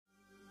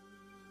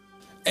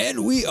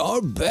And we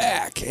are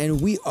back, and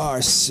we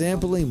are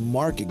sampling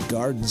Market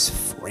Garden's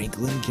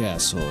Franklin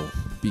Castle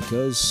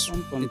because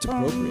it's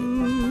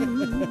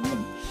appropriate.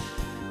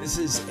 This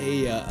is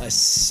a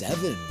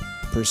 7%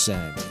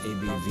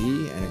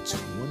 ABV and a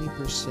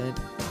 20%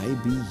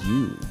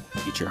 IBU.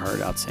 Eat your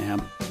heart out,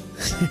 Sam.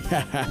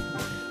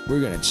 We're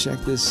gonna check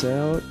this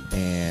out,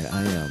 and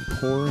I am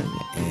pouring,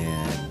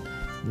 and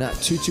not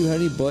too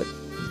heavy, but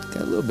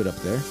got a little bit up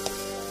there.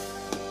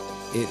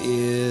 It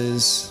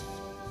is,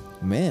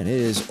 man, it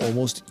is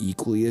almost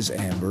equally as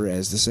amber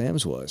as the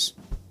Sam's was.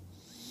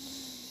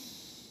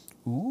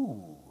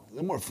 Ooh, a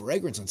little more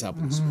fragrance on top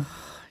of this one.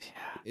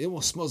 Yeah. It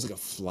almost smells like a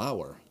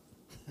flower.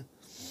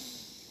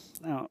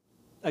 Now,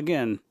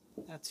 again,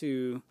 not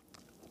to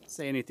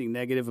say anything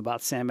negative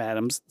about Sam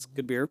Adams. It's a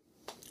good beer.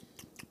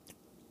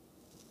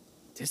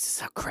 This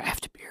is a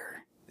craft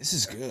beer. This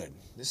is good.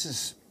 This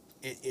is,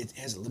 it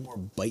has a little more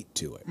bite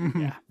to it.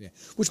 Mm-hmm. Yeah.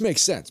 Which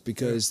makes sense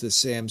because the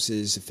Sam's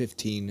is a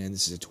 15 and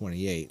this is a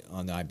 28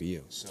 on the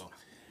IBU. So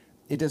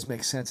it does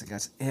make sense. It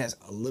has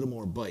a little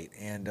more bite.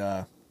 And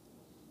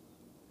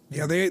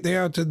yeah, they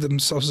outdid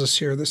themselves this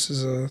year. This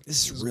is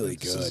really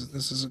good.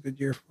 This is a good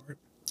year for it.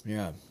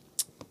 Yeah.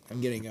 I'm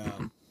getting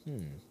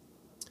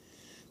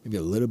maybe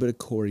a little bit of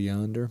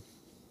coriander.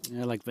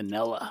 Yeah, like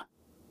vanilla.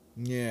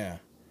 Yeah.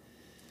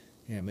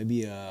 Yeah,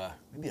 maybe a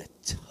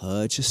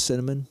touch of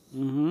cinnamon.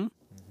 Mm-hmm.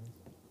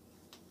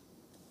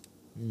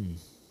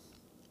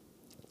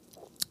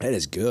 That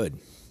is good.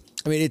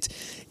 I mean,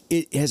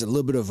 it has a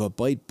little bit of a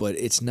bite, but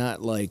it's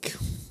not like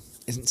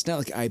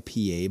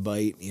IPA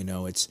bite. You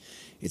know, it's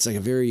like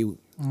a very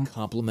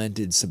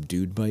complimented,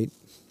 subdued bite.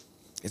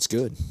 It's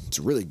good. It's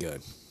really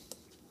good.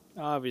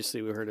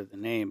 Obviously, we heard of the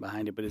name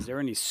behind it, but is there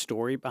any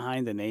story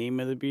behind the name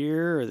of the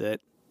beer, or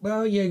that?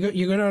 Well, yeah,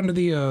 you go down to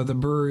the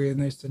brewery, and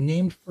they said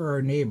named for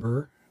our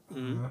neighbor,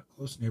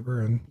 close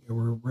neighbor, and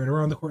we're right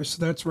around the corner.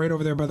 So that's right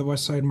over there by the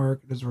West Side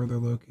Market is where they're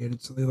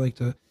located. So they like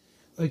to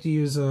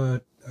use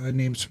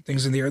names from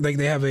things in the air. Like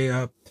they have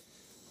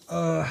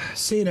a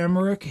Saint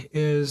Emmerich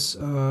is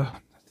I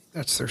think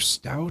that's their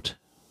stout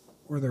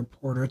or their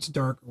porter. It's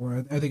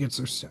darker. I think it's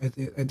their.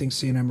 I think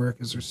Saint Emmerich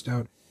is their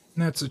stout,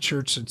 and that's a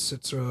church that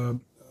sits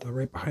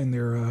right behind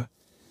their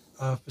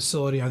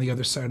facility on the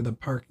other side of the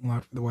parking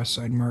lot for the West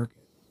Side Market.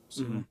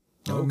 So,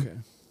 Okay.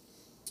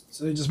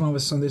 So they just went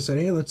with something. They said,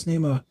 "Hey, let's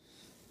name a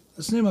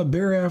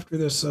beer after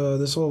this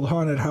old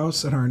haunted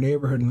house in our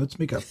neighborhood, and let's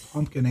make a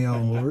pumpkin ale.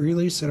 And we'll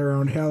release it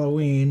around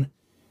Halloween."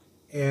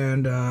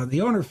 And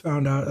the owner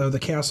found out, the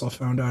castle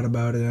found out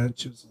about it. And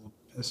she was a little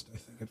pissed, I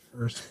think, at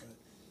first,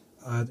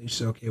 but I think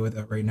she's okay with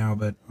that right now.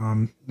 But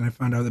then I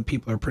found out that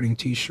people are printing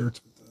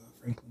T-shirts with the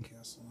Franklin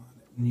Castle on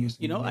it and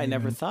using. You know, I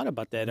never thought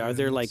about that. Are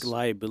there like it's-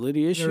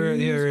 liability issues?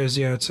 There is,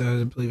 yeah.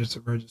 I believe it's a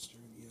registered.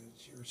 Yeah,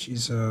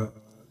 she's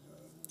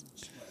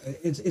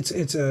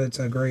it's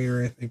a gray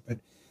area, I think, but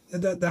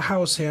the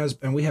house has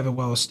been. We have it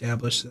well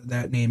established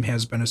that name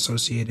has been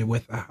associated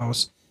with the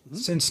house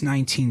since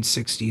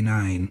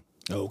 1969.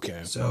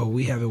 Okay. So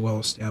we have it well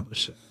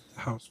established.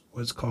 The house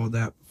was called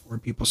that before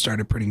people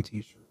started printing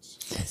T-shirts.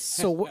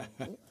 So, all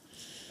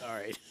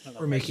right.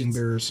 We're making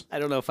beers. I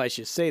don't know if I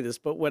should say this,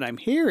 but what I'm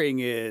hearing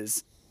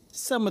is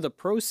some of the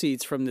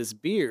proceeds from this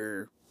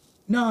beer.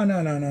 No. They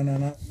don't.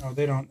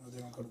 They don't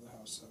go to the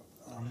house.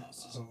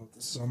 So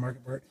this is all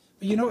market part.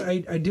 But you know,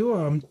 I do.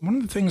 One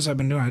of the things I've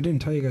been doing, I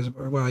didn't tell you guys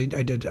about. Well, I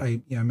did.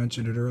 I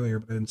mentioned it earlier,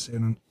 but I didn't say it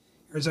on.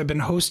 Is I've been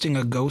hosting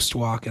a ghost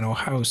walk in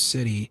Ohio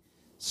City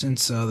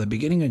since the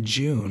beginning of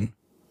June,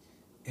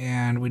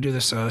 and we do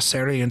this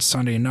Saturday and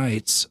Sunday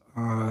nights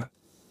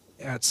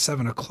at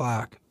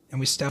 7:00, and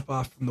we step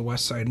off from the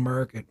West Side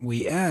Market.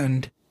 We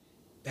end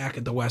back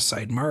at the West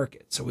Side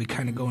Market, so we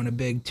kind of go in a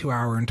big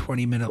 2-hour and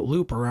 20-minute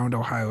loop around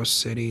Ohio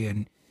City,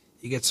 and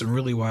you get some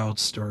really wild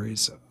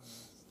stories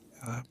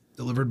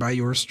delivered by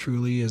yours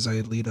truly as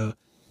I lead a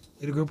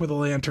group with a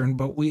lantern.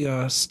 But we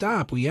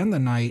we end the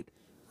night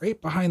right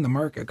behind the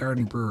Market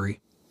Garden Brewery.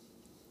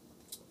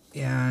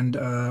 And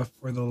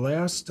for the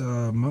last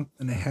month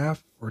and a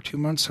half or 2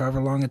 months,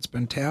 however long it's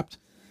been tapped,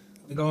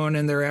 I'm going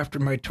in there after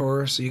my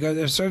tour. So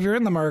if you're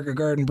in the Market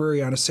Garden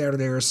Brewery on a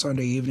Saturday or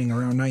Sunday evening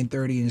around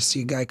 9:30 and you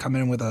see a guy come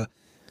in with a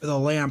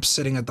lamp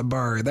sitting at the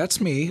bar,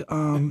 that's me.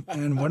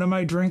 And what am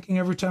I drinking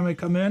every time I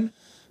come in?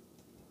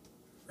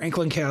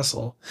 Franklin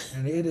Castle.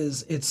 And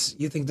it's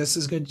you think this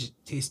is good, you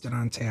taste it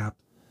on tap.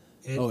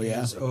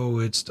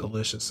 It's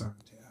delicious on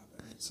tap.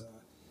 And it's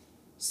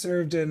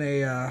served in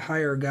a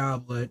higher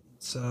goblet.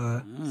 It's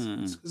a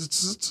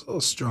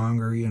little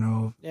stronger, you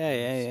know.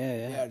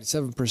 Yeah.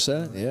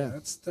 7%. Yeah.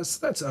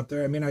 That's up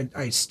there. I mean,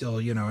 I still,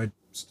 I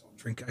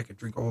could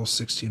drink all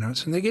 16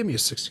 ounce, and they gave me a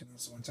 16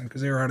 ounce one time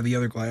because they were out of the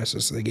other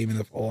glasses, so they gave me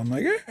the full. I'm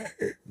like,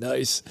 hey,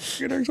 Nice.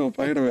 you can actually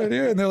find them in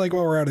here, and they're like,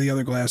 well, we're out of the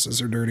other glasses,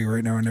 they're dirty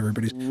right now, and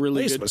everybody's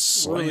Really place good, was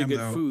slammed,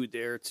 though. food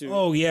there too.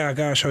 Oh yeah,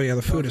 gosh,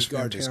 the food is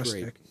Garden is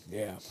fantastic. great.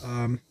 Yeah.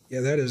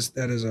 That is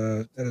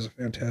a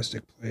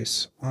fantastic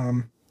place.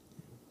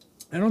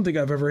 I don't think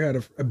I've ever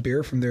had a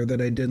beer from there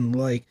that I didn't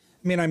like.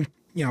 I mean, I'm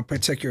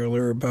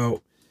particular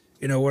about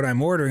what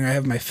I'm ordering. I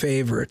have my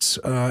favorites,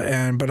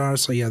 but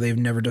honestly, yeah, they've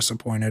never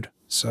disappointed.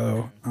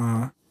 So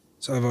I've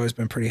always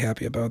been pretty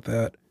happy about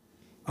that.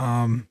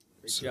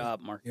 Great job,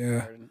 Market Yeah,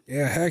 Garden.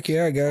 yeah, heck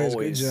yeah, guys,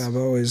 Always. good job,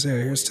 always. Yeah,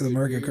 here's to the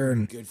Market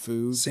Garden. Good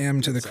food.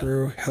 Sam to the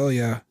crew, hell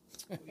yeah.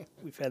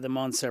 We've had them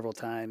on several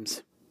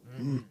times.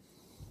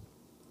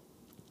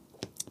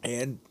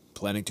 And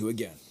planning to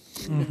again.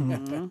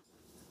 Mm-hmm.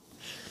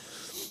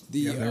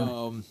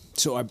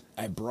 So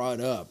I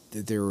brought up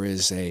that there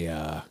is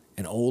an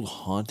old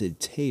haunted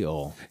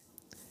tale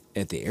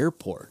at the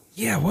airport.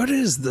 Yeah, what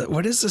is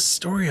the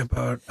story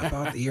about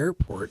the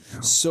airport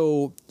now?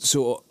 So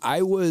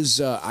I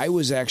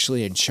was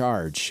actually in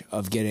charge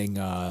of getting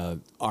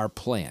our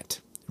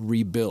plant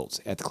rebuilt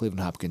at the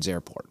Cleveland Hopkins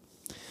Airport,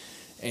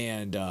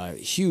 and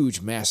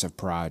huge, massive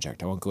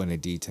project. I won't go into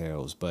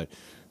details, but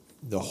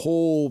the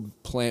whole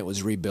plant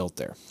was rebuilt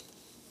there,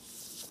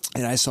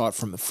 and I saw it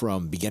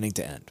from beginning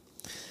to end.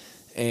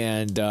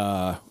 And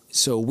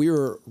so we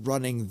were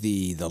running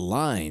the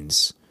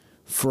lines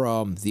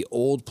from the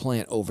old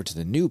plant over to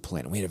the new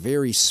plant. We had a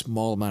very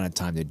small amount of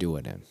time to do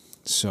it in.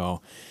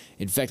 So,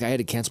 in fact, I had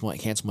to cancel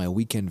my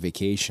weekend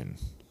vacation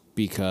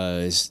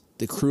because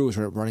the crew was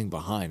running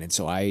behind. And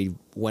so I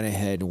went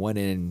ahead and went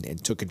in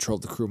and took control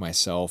of the crew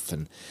myself.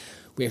 And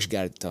we actually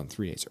got it done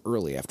 3 days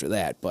early after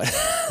that. But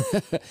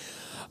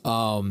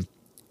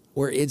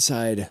we're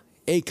inside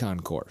a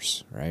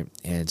concourse, right?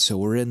 And so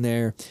we're in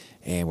there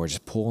and we're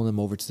just pulling them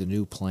over to the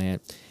new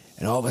plant.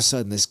 And all of a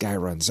sudden, this guy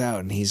runs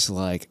out, and he's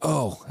like,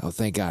 oh,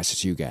 thank gosh,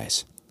 it's you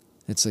guys.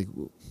 It's like,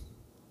 what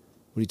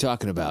are you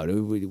talking about?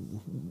 Who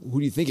do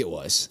you think it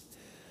was?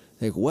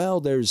 Like, well,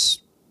 there's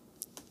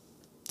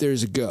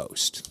a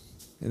ghost.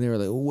 And they were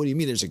like, well, what do you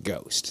mean there's a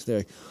ghost? They're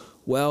like,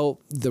 well,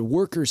 the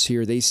workers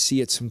here, they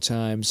see it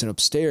sometimes, and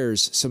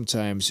upstairs,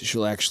 sometimes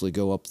she'll actually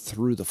go up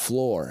through the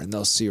floor, and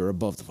they'll see her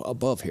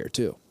above here,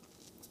 too.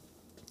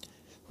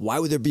 Why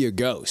would there be a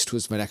ghost,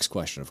 was my next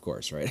question, of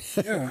course, right?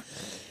 Yeah.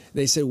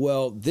 They said,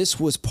 well, this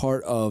was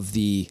part of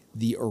the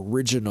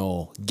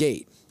original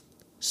gate.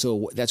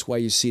 So that's why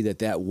you see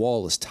that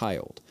wall is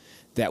tiled.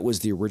 That was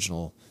the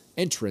original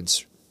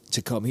entrance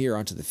to come here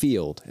onto the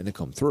field and to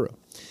come through.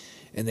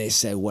 And they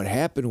said what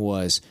happened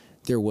was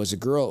there was a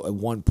girl at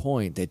one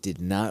point that did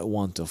not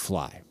want to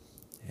fly.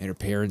 And her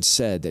parents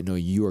said that, no,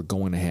 you are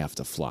going to have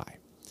to fly.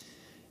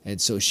 And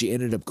so she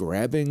ended up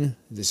grabbing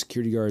the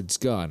security guard's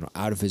gun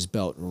out of his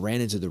belt and ran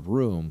into the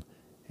room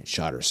and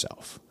shot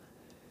herself.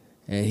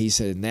 And he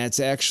said, and that's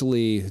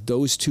actually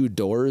those two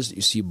doors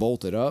you see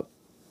bolted up.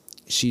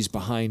 She's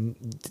behind.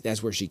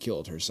 That's where she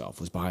killed herself,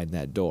 was behind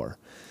that door.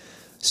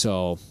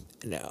 So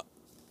now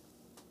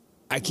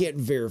I can't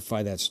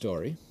verify that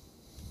story.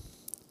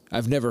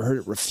 I've never heard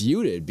it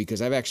refuted because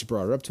I've actually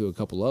brought it up to a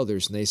couple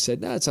others, and they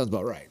said, no, that sounds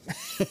about right.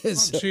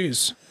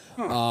 Jeez.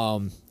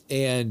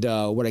 And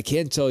what I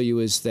can tell you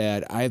is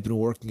that I've been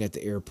working at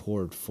the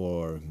airport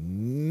for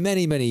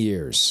many, many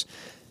years,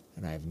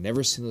 and I've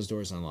never seen those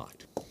doors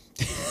unlocked.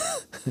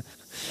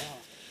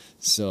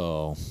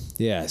 So,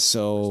 yeah,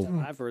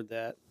 I've heard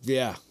that.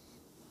 yeah.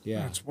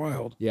 That's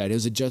wild. Yeah,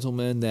 there's a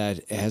gentleman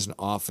that has an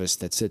office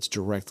that sits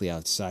directly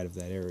outside of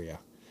that area.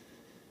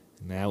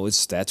 And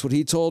that's what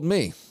he told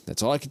me.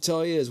 That's all I can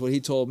tell you is what he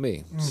told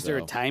me. Is there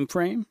a time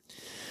frame?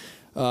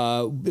 I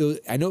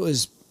know it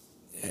was,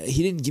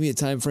 he didn't give me a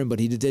time frame, but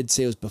he did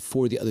say it was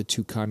before the other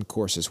two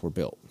concourses were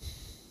built.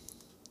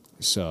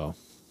 So,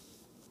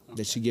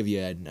 that should give you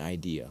an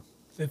idea.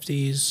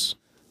 50s.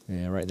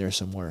 Yeah, right there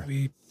somewhere.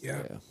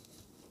 Yeah.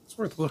 It's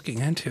worth looking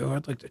into.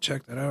 I'd like to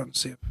check that out and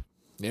see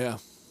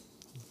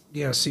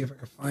if I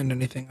can find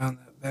anything on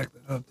that, back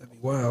that up. That'd be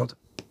wild.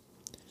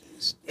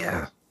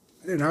 Yeah.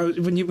 I didn't know.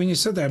 When you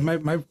said that,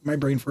 my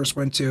brain first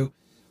went to,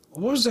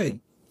 what was that?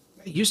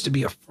 It used to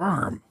be a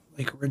farm,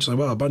 like originally.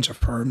 Well, a bunch of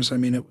farms. I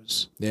mean, it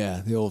was.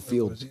 Yeah, the old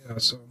field.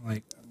 So I'm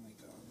like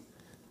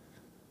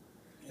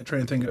I'm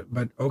trying to think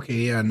but okay,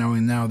 yeah,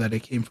 knowing now that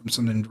it came from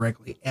something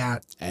directly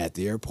at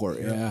the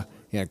airport, yeah.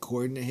 Yeah,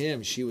 according to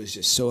him, she was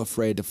just so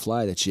afraid to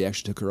fly that she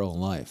actually took her own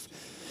life.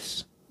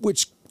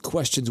 Which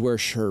questions where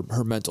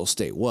her mental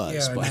state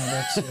was. Yeah, but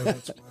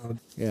that's wild.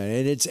 Yeah,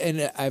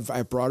 and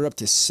I brought it up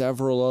to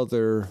several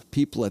other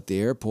people at the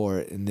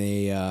airport, and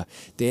they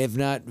have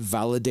not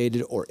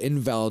validated or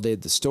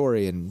invalidated the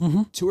story,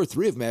 and two or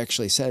three of them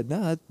actually said,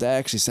 no, that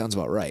actually sounds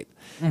about right.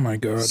 Oh my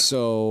God.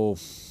 So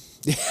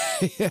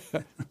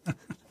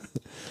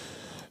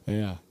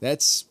yeah,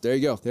 there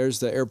you go. There's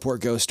the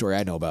airport ghost story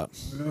I know about.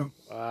 Yeah.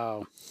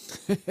 Wow.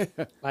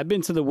 I've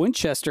been to the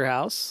Winchester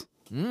House.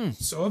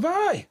 So have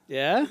I.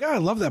 Yeah? Yeah, I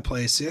love that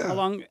place. Yeah. How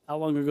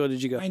long ago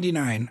did you go?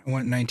 99. I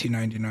went in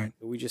 1999.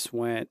 We just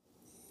went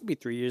maybe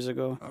 3 years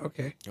ago.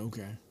 Okay.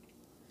 Okay.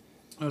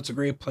 Oh, it's a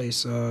great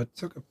place.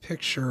 Took a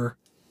picture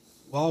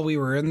while we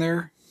were in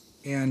there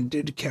and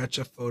did catch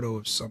a photo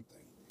of something.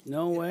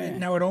 No way.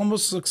 Now it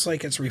almost looks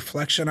like it's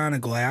reflection on a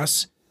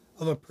glass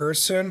of a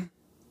person,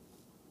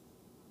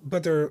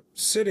 but they're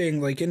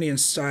sitting like Indian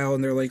style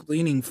and they're like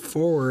leaning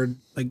forward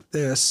like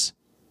this.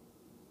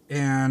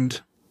 And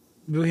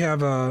we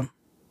have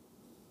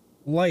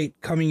light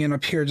coming in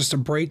up here, just a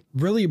bright,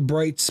 really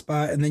bright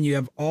spot, and then you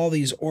have all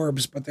these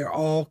orbs, but they're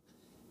all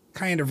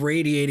kind of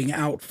radiating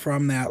out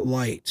from that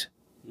light,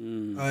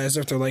 as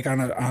if they're like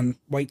on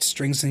white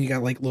strings, and you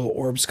got like little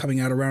orbs coming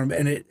out around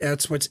them, and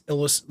that's what's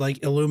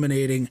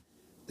illuminating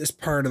this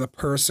part of the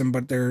person,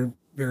 but they're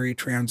very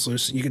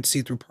translucent. You can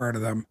see through part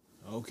of them.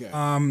 Okay.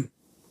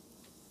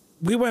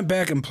 We went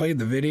back and played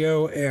the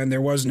video, and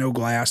there was no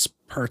glass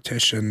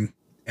partition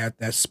at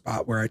that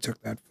spot where I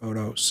took that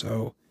photo.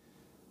 So,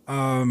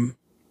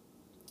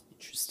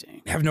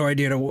 Interesting. have no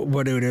idea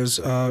what it is.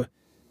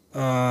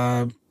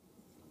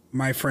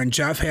 My friend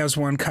Jeff has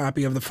one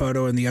copy of the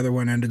photo, and the other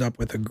one ended up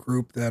with a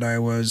group that I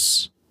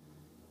was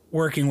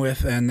working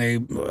with, and they,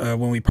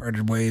 when we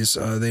parted ways,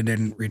 they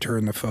didn't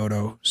return the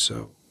photo.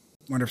 So,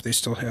 wonder if they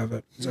still have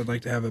it, because I'd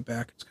like to have it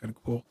back. It's kind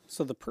of cool.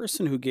 So the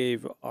person who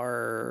gave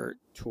our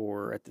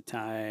tour at the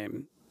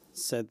time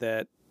said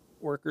that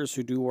workers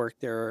who do work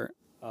there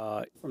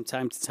from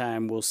time to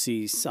time will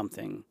see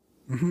something,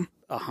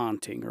 a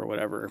haunting or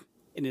whatever.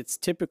 And it's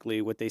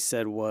typically what they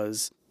said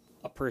was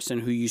a person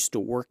who used to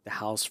work the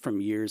house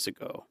from years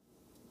ago.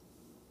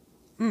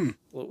 Well,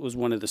 it was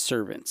one of the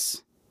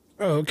servants,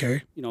 Oh,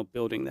 okay.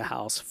 building the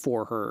house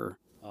for her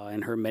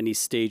in her many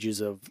stages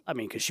of,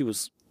 because she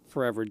was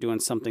forever doing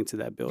something to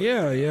that building.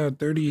 Yeah,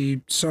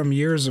 30 some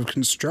years of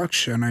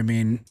construction. I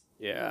mean,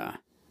 Yeah.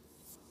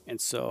 And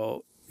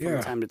so from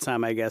Yeah. time to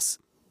time, I guess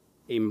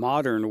a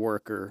modern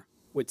worker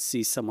would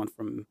see someone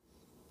from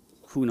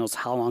who knows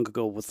how long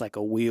ago with like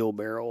a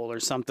wheelbarrow or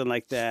something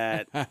like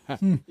that,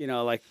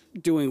 like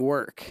doing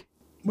work.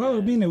 well,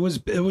 I mean, it was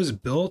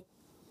built.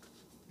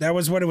 That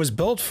was what it was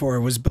built for.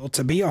 It was built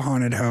to be a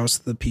haunted house.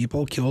 The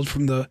people killed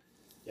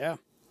Yeah.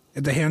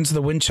 at the hands of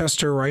the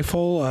Winchester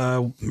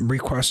rifle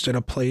requested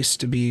a place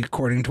to be,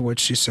 according to what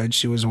she said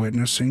she was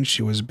witnessing.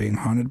 She was being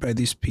haunted by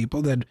these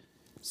people that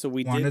So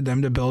we wanted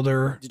them to build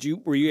her.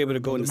 were you able to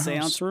go in the Build a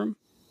house. seance room?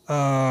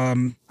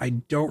 I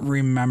don't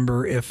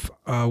remember if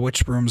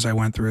which rooms I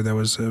went through. It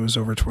was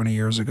over 20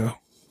 years ago.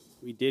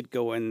 We did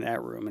go in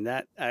that room, and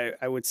that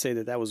I would say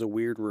that was a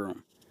weird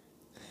room.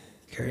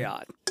 Okay. Very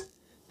odd.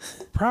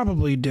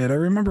 Probably did. I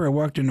remember I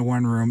walked into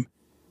one room,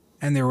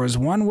 and there was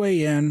one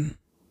way in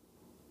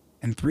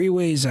and 3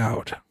 ways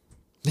out.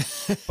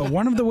 But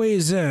one of the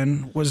ways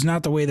in was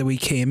not the way that we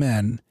came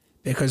in,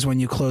 because when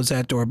you close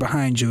that door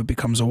behind you, it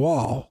becomes a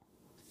wall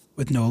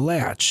with no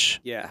latch.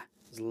 Yeah.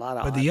 There's a lot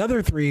of But odd- the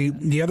other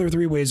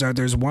three ways out,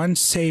 there's one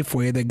safe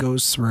way that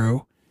goes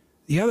through.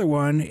 The other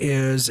one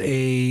is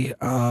a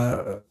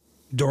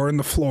door in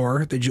the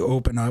floor that you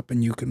open up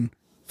and you can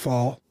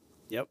fall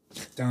Yep.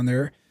 down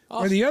there.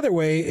 Or the other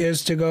way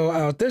is to go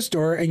out this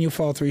door and you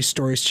fall 3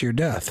 stories to your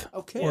death.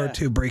 Okay. Or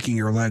to breaking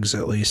your legs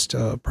at least,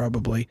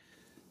 probably,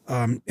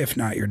 if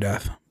not your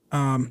death.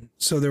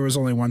 So there was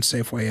only one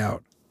safe way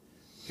out.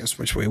 Guess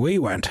which way we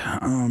went.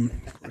 Of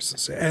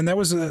course, and that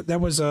was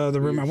the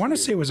room. I want to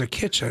say it was a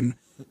kitchen,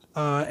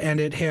 and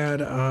it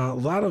had a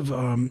lot of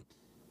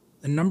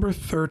the number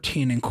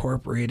 13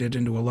 incorporated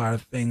into a lot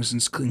of things,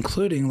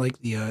 including like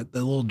the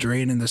little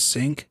drain in the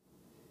sink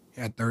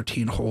had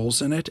 13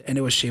 holes in it, and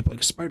it was shaped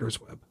like a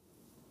spider's web.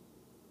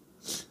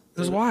 It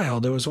was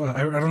wild. It was wild.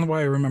 I don't know why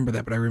I remember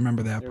that, but I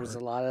remember that There was a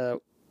part. lot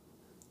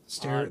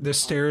of The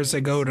stairs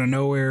that go to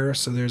nowhere,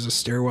 so there's a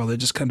stairwell that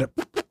just kind of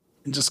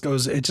it just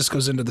goes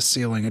into the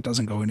ceiling. It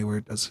doesn't go anywhere.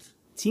 It does.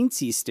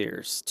 teensy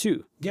stairs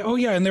too. Yeah. Oh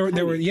yeah. And there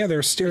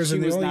were stairs. She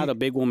and was not a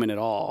big woman at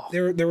all.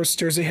 there were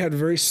stairs. They had a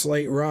very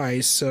slight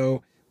rise.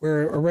 So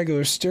where a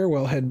regular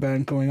stairwell had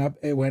been going up,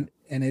 it went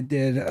and it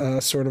did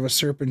sort of a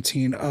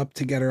serpentine up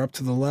to get her up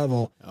to the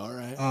level. All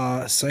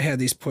right. So I had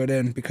these put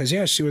in because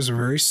she was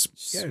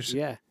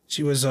Yeah.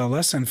 she was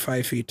less than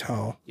 5 feet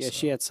tall. Yeah,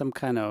 she had some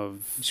kind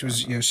of. She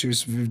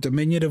was a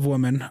diminutive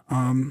woman.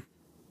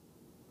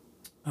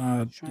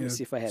 Trying to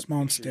see if I had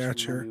small in pictures from when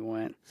stature. we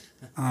went.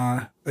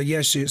 But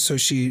yeah,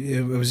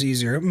 it was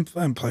easier.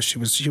 And plus, she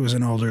was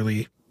an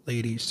elderly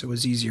lady, so it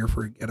was easier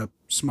for her to get up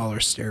smaller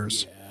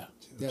stairs. Yeah.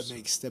 That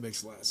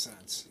makes a lot of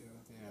sense.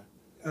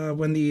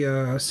 When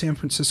the San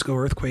Francisco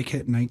earthquake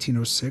hit in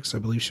 1906, I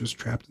believe she was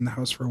trapped in the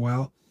house for a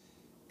while.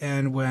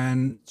 And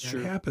when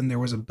that happened, there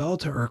was a bell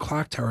tower or a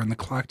clock tower, and the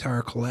clock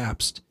tower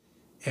collapsed.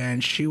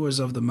 And she was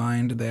of the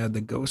mind that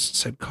the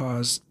ghosts had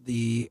caused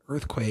the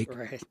earthquake,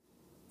 Right.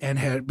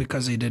 and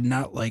because they did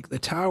not like the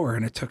tower,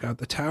 and it took out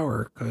the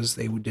tower because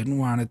they didn't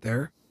want it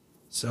there.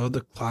 So the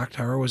clock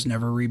tower was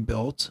never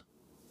rebuilt.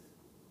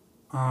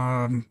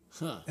 And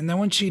then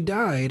when she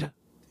died,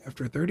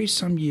 after 30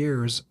 some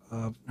years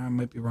of, I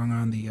might be wrong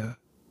on the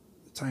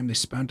time they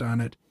spent on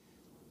it,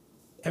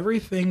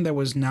 everything that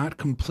was not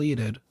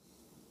completed,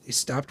 they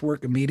stopped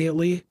work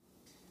immediately,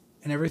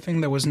 and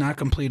everything that was not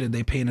completed,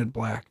 they painted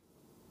black.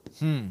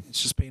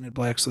 It's just painted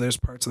black. So there's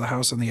parts of the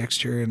house on the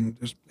exterior and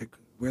there's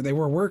where they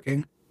were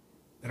working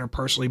that are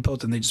partially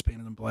built, and they just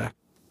painted them black.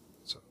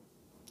 So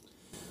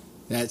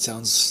That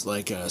sounds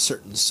like a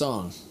certain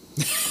song.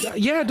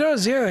 yeah, it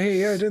does. Yeah,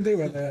 hey, I didn't think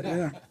about that.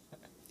 Yeah.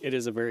 It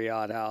is a very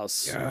odd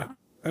house. Yeah,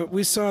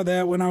 we saw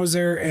that when I was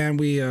there, and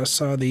we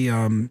saw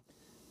the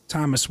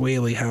Thomas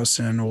Whaley House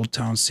in Old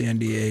Town San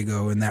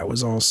Diego, and that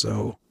was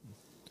also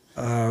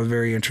a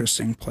very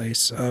interesting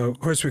place. Of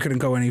course, we couldn't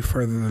go any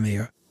further than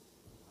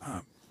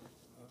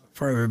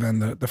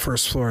the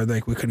first floor.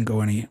 Like we couldn't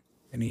go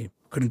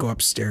couldn't go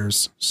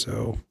upstairs,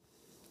 so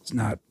it's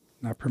not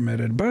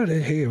permitted. But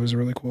hey, it was a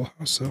really cool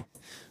house. So,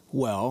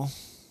 Well,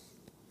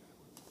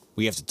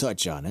 we have to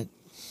touch on it.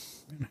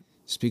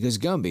 It's because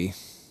Gumby,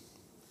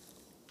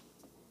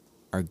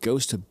 are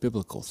ghosts a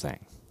biblical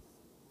thing?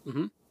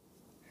 Mm-hmm.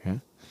 Yeah.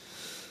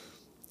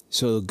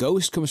 So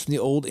ghost comes from the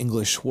Old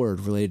English word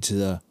related to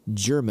the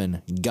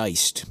German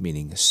Geist,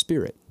 meaning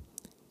spirit.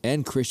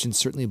 And Christians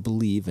certainly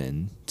believe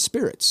in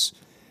spirits.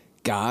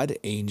 God,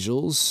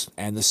 angels,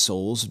 and the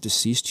souls of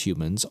deceased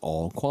humans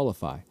all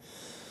qualify.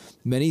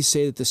 Many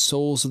say that the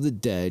souls of the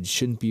dead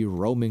shouldn't be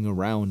roaming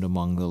around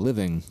among the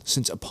living,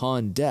 since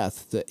upon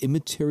death the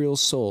immaterial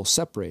soul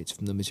separates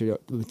from the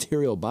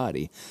material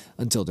body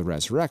until the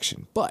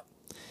resurrection. But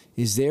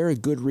is there a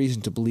good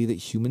reason to believe that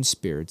human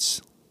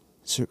spirits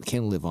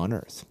can live on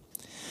earth?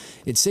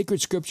 In sacred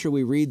scripture,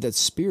 we read that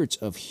spirits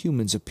of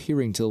humans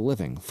appearing to the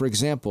living. For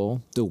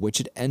example, the witch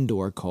at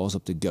Endor calls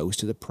up the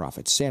ghost of the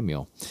prophet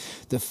Samuel.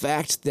 The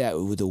fact that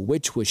the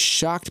witch was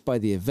shocked by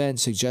the event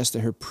suggests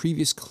that her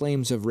previous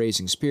claims of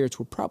raising spirits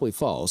were probably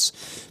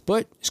false,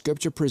 but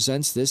scripture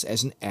presents this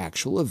as an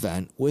actual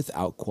event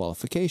without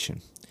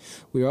qualification.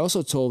 We are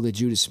also told that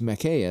Judas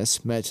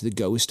Maccaeus met the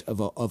ghost of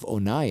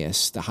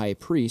Onias, the high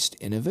priest,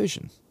 in a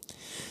vision.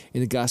 In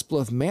the Gospel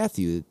of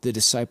Matthew, the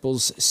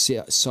disciples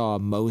saw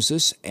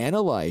Moses and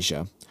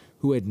Elijah,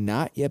 who had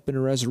not yet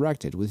been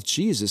resurrected, with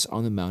Jesus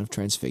on the Mount of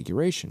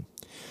Transfiguration.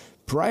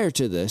 Prior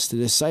to this, the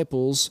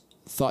disciples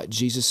thought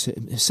Jesus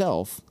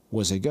himself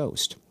was a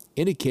ghost,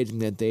 indicating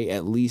that they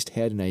at least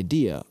had an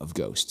idea of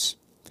ghosts.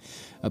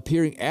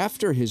 Appearing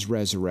after his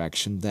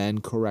resurrection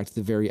then correct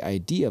the very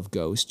idea of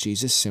ghosts.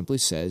 Jesus simply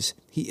says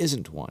he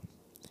isn't one.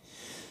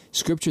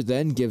 Scripture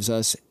then gives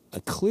us a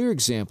clear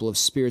example of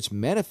spirits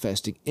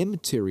manifesting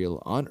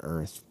immaterial on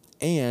earth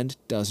and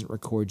doesn't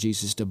record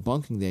Jesus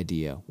debunking the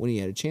idea when he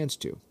had a chance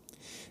to.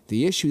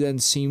 The issue then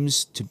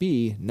seems to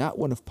be not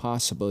one of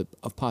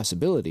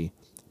possibility,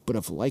 but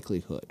of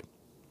likelihood.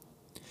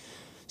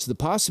 So the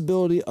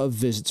possibility of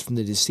visits from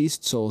the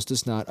deceased souls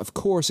does not, of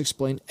course,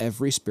 explain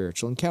every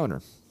spiritual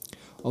encounter.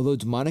 Although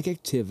demonic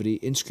activity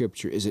in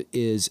Scripture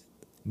is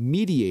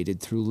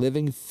mediated through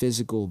living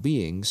physical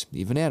beings,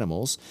 even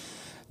animals,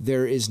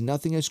 there is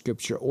nothing in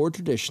Scripture or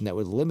tradition that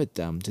would limit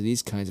them to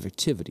these kinds of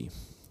activity.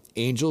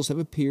 Angels have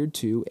appeared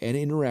to and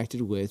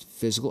interacted with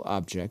physical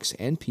objects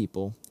and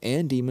people,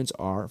 and demons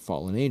are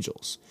fallen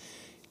angels.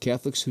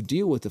 Catholics who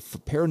deal with the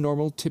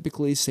paranormal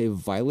typically say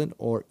violent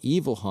or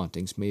evil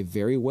hauntings may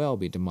very well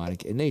be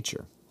demonic in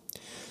nature.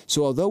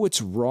 So although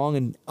it's wrong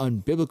and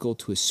unbiblical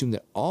to assume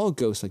that all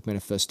ghost-like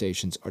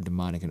manifestations are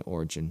demonic in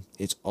origin,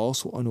 it's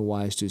also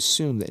unwise to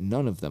assume that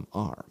none of them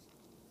are.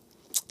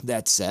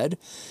 That said,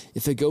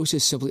 if a ghost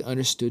is simply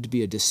understood to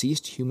be a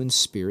deceased human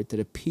spirit that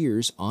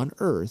appears on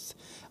earth,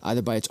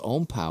 either by its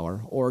own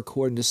power or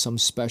according to some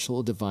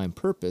special divine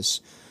purpose,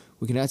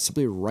 we cannot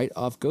simply write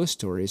off ghost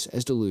stories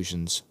as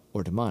delusions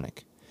or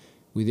demonic.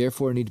 We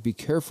therefore need to be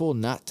careful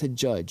not to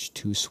judge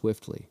too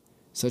swiftly.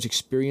 Such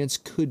experience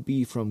could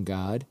be from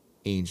God,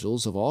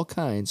 angels of all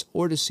kinds,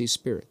 or deceased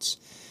spirits,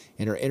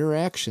 and our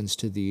interactions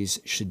to these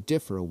should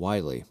differ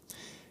widely.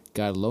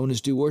 God alone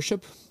is due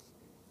worship.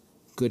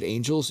 Good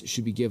angels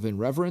should be given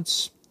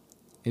reverence,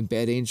 and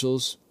bad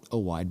angels a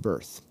wide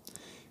berth.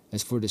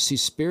 As for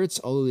deceased spirits,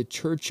 although the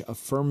Church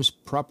affirms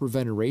proper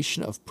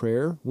veneration of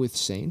prayer with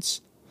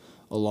saints,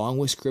 along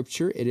with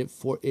Scripture, it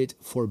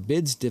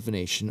forbids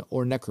divination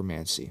or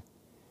necromancy.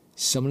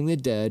 Summoning the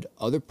dead,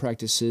 other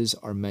practices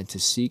are meant to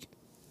seek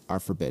our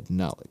forbidden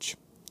knowledge.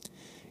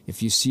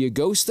 If you see a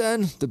ghost,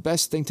 then the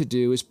best thing to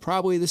do is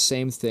probably the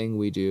same thing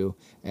we do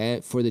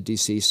for the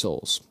deceased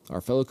souls, our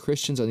fellow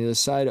Christians on the other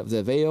side of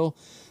the veil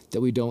that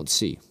we don't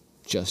see.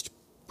 Just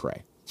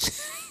pray.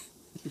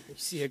 You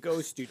see a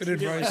ghost, you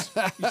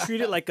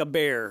treat it like a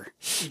bear.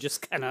 You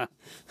just kind of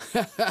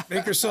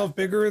make yourself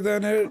bigger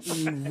than it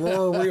and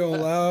roar real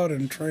loud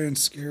and try and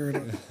scare it.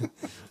 And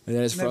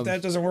if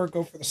that doesn't work,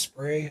 go for the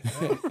spray.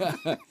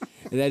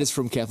 And that is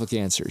from Catholic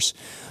Answers.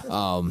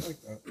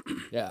 Like that.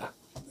 Yeah.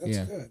 That's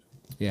good.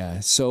 Yeah.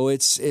 So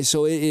it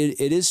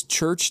is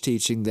church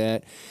teaching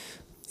that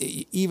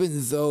even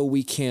though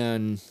we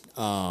can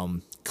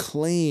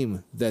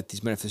claim that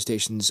these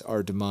manifestations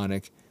are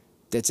demonic,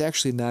 that's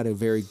actually not a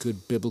very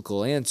good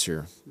biblical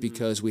answer,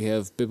 because we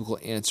have biblical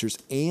answers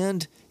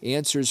and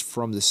answers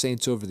from the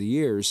saints over the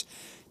years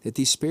that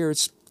these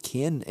spirits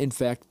can, in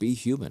fact, be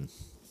human.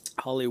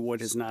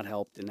 Hollywood has not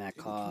helped in that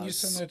cause. Can you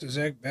send that to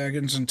Zach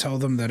Baggins and tell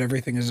them that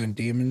everything is in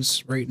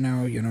demons right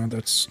now? You know,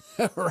 that's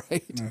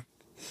right. You know,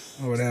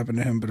 what happened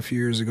to him, but a few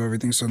years ago,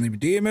 everything's suddenly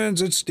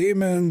demons. It's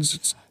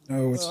demons.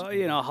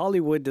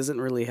 Hollywood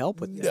doesn't really help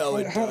with that.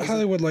 No,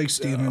 Hollywood likes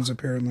demons,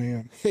 apparently.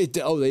 Yeah. They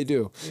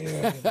do.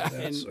 Yeah,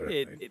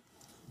 and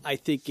I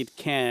think it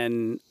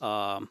can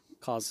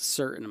cause a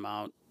certain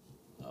amount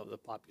of the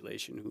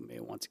population who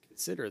may want to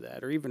consider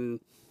that, or even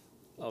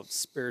of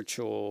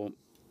spiritual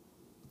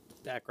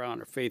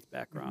background or faith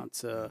background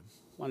to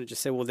want to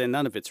just say, well, then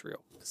none of it's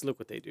real. Because look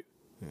what they do.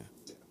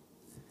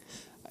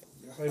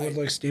 Hollywood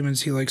likes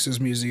demons. He likes his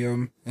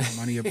museum, the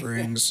money it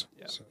brings.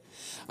 Yeah. So.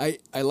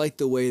 I like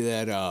the way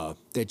that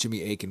that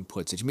Jimmy Akin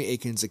puts it. Jimmy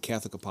Akin's a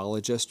Catholic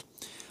apologist,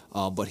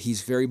 but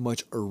he's very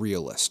much a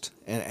realist,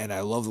 and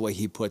I love the way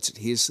he puts it.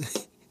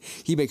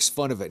 He makes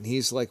fun of it, and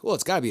he's like, "Well,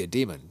 it's got to be a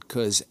demon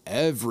because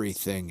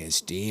everything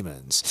is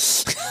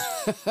demons."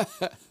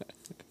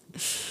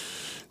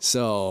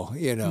 So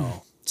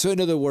So in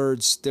other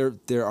words,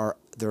 there are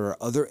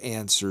other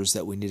answers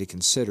that we need to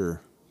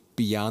consider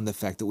beyond the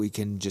fact that we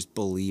can just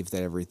believe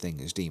that everything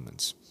is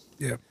demons.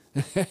 Yeah.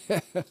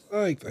 I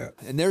like that.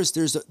 And there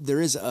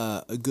is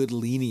a good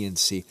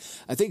leniency.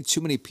 I think too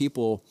many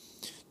people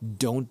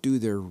don't do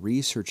their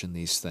research in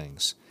these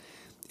things,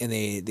 and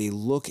they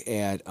look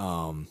at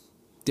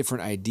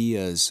different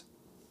ideas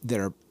that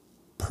are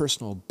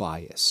personal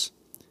bias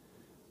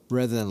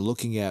rather than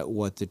looking at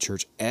what the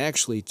church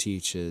actually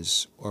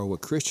teaches or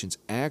what Christians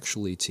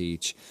actually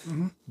teach.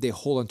 Mm-hmm. They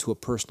hold on to a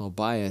personal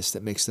bias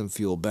that makes them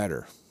feel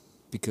better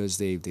because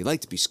they like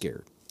to be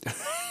scared.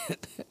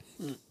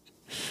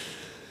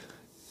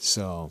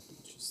 So,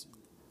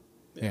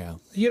 yeah.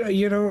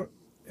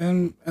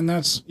 And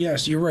that's,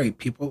 yes, you're right,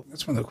 people.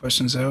 That's one of the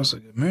questions I was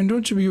like, man,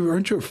 aren't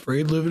you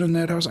afraid living in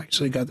that house? I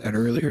actually got that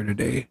earlier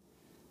today.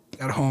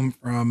 Got home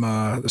from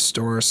the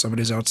store.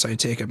 Somebody's outside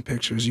taking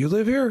pictures. You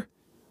live here?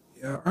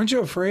 Yeah. Aren't you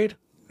afraid?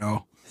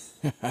 No.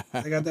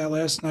 I got that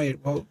last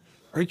night. Well,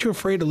 aren't you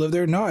afraid to live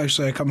there? No,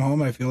 actually, I come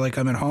home. I feel like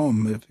I'm at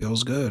home. It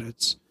feels good.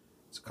 It's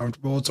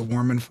comfortable. It's a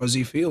warm and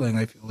fuzzy feeling.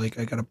 I feel like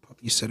I got a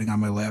puppy sitting on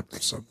my lap or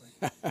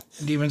something.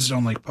 Demons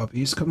don't like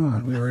puppies. Come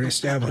on. We already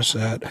established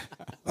that.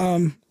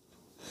 I'm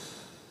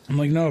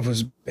like, no, if it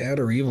was bad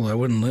or evil, I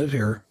wouldn't live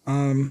here.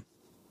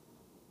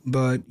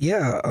 But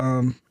yeah,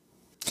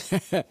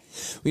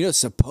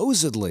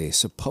 supposedly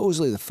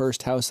the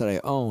first house that I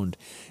owned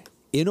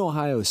in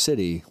Ohio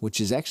City, which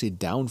is actually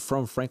down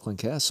from Franklin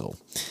Castle,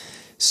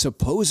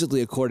 supposedly,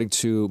 according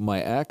to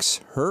my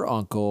ex, her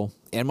uncle,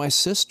 and my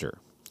sister,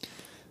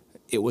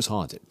 it was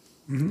haunted.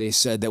 Mm-hmm. They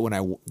said that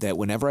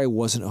whenever I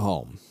wasn't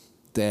home,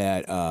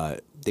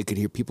 that they could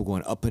hear people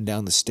going up and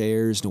down the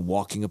stairs and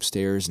walking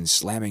upstairs and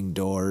slamming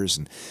doors,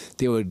 and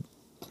they would.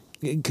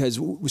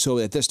 So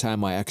at this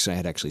time, my ex and I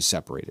had actually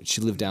separated.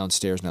 She lived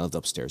downstairs and I lived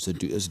upstairs.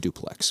 It was a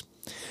duplex.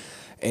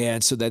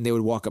 And so then they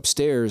would walk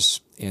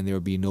upstairs and there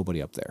would be nobody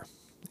up there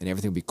and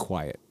everything would be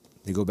quiet.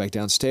 They go back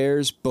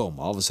downstairs, boom,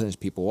 all of a sudden there's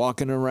people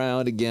walking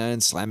around again,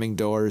 slamming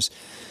doors.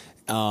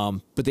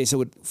 But they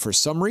said for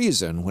some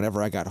reason,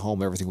 whenever I got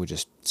home, everything would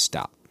just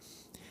stop.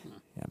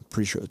 Yeah, I'm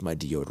pretty sure it was my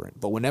deodorant.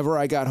 But whenever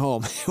I got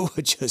home, it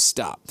would just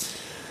stop.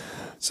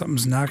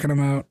 Something's knocking them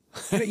out.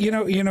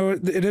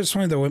 It is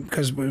funny though,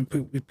 because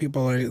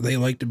people they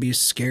like to be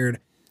scared.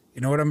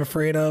 You know what I'm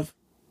afraid of?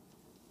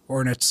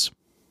 Hornets.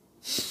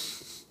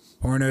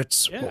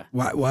 Yeah.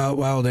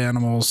 Wild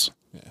animals.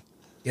 Yeah.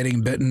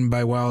 Getting bitten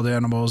by wild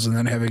animals and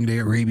then having to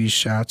get rabies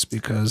shots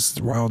because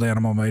the wild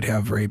animal might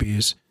have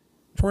rabies.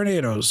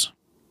 Tornadoes.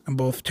 I'm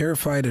both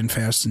terrified and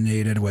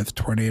fascinated with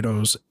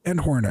tornadoes and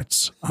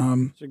hornets.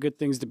 Those are good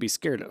things to be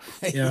scared of.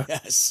 Yeah.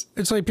 Yes.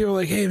 It's like people are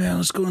like, hey, man,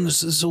 let's go in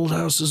this old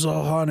house is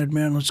all haunted,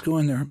 man. Let's go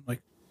in there. I'm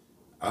like,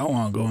 I don't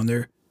want to go in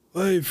there.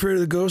 Well, are you afraid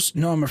of the ghost?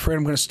 No, I'm afraid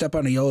I'm going to step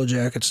on a yellow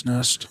jacket's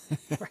nest.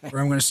 Or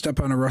I'm going to step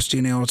on a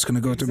rusty nail. It's going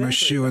to go through my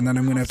shoe, and then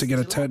I'm going to have to get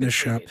a tetanus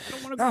shot.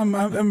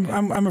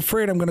 I'm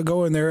afraid I'm going to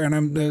go in there, and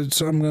I'm going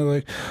to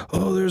like,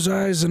 oh, there's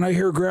eyes, and I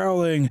hear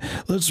growling.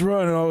 Let's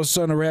run. And all of a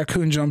sudden, a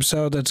raccoon jumps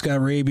out that's got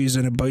rabies,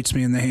 and it bites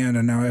me in the hand,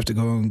 and now I have to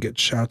go and get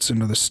shots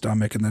into the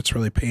stomach, and that's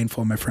really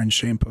painful. My friend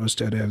Shane Post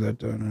had to have that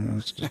done, and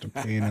it's just a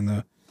pain in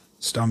the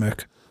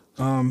stomach.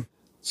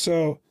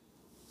 So,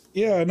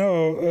 yeah,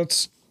 no,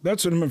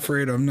 that's what I'm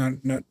afraid of.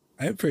 I'm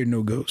afraid of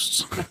no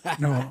ghosts.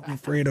 No, I'm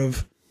afraid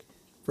of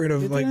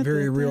like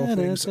very real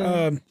things.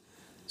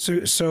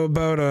 So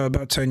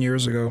about 10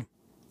 years ago,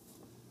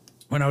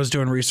 when I was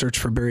doing research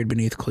for Buried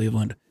Beneath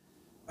Cleveland,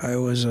 I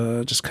was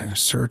just kind of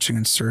searching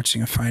and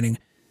finding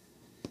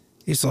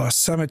these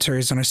lost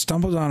cemeteries, and I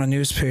stumbled on a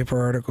newspaper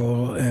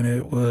article, and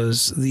it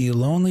was the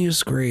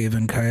loneliest grave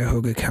in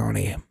Cuyahoga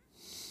County.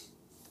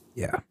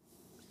 Yeah.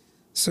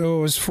 So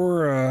it was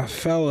for a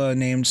fella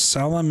named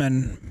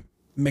Solomon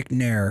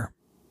McNair,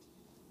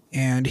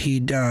 and he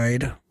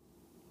died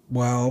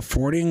while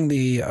fording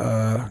the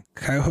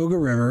Cuyahoga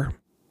River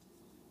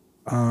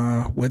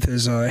with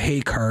his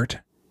hay cart,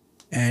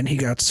 and he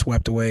got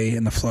swept away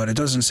in the flood. It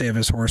doesn't say if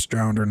his horse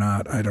drowned or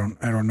not. I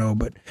don't know,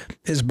 but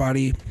his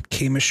body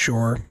came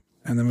ashore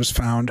and then was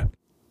found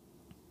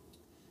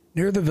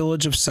near the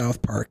village of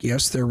South Park.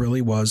 Yes, there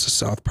really was a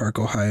South Park,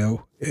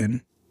 Ohio,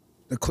 in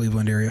the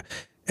Cleveland area,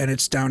 and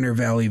it's down near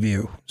Valley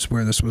View is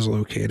where this was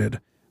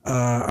located.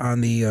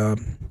 On the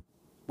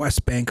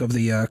west bank of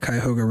the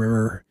Cuyahoga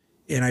River,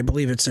 and I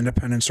believe it's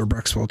Independence or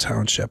Brecksville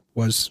Township,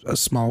 was a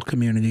small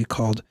community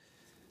called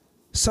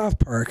South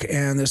Park.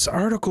 And this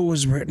article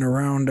was written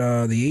around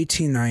the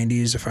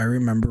 1890s, if I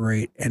remember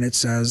right, and it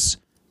says,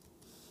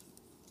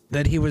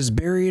 that he was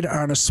buried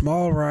on a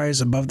small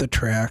rise above the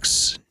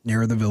tracks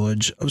near the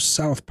village of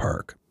South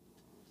Park.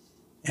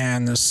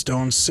 And the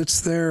stone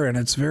sits there, and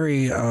it's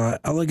very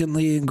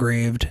elegantly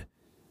engraved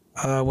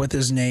with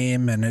his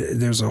name, and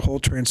there's a whole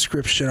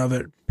transcription of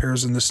it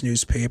appears in this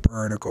newspaper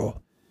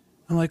article.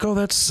 I'm like, oh,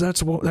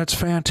 that's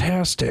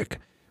fantastic.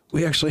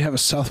 We actually have a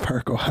South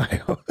Park,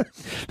 Ohio.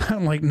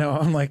 I'm like,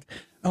 no,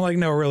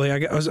 really.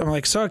 I'm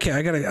like, so okay,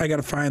 I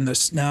gotta find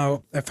this.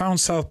 Now I found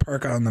South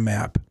Park on the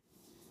map,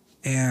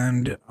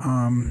 and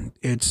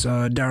it's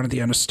down at the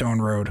end of Stone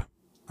Road.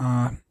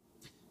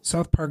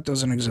 South Park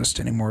doesn't exist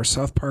anymore.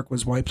 South Park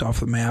was wiped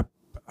off the map,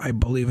 I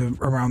believe,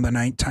 around the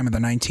time of the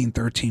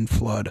 1913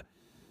 flood.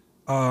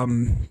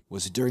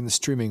 Was it during the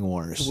streaming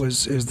wars?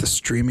 Is the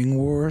streaming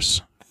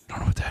wars? I don't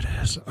know what that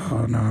is.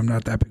 Oh no, I'm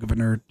not that big of a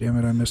nerd. Damn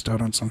it, I missed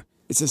out on something.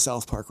 It's a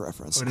South Park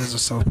reference. Oh, it is a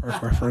South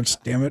Park reference.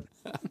 Damn it.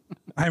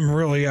 I'm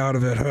really out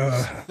of it.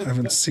 I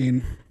haven't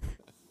seen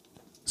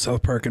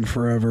South Park in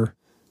forever,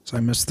 so I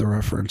missed the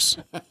reference.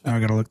 Now I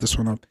gotta look this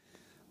one up.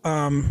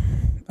 I'm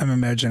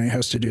imagining it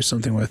has to do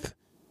something with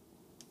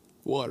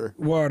water.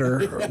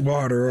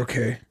 Water.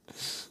 Okay.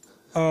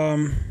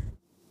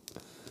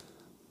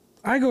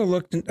 I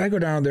go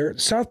down there.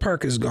 South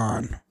Park is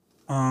gone.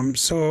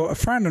 So a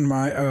friend of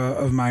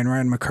mine,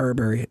 Ryan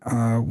McCarberry,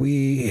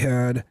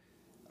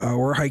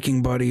 we're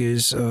hiking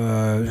buddies.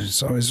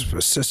 He's always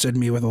assisted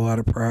me with a lot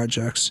of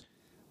projects.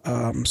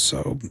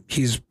 So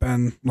he's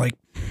been like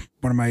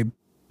one of my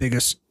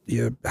biggest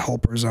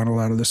helpers on a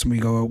lot of this. And we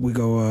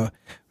go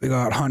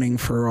out hunting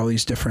for all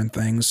these different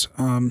things.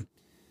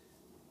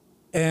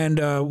 And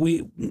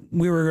we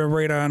were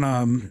right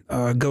on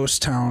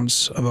ghost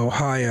towns of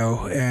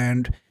Ohio,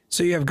 and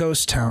so you have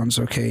ghost towns.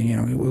 Okay, you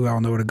know, we all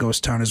know what a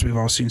ghost town is. We've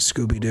all seen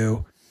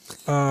Scooby-Doo.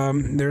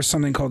 There's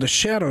something called a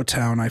shadow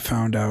town, I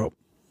found out.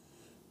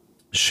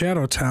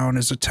 Shadow town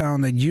is a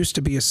town that used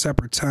to be a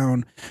separate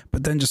town,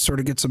 but then just sort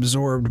of gets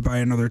absorbed by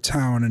another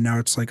town, and now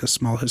it's like a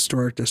small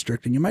historic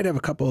district. And you might have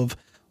a couple of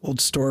old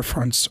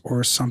storefronts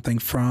or something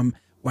from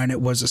when it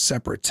was a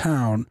separate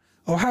town.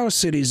 Ohio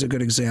City is a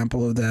good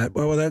example of that.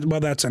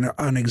 That's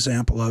an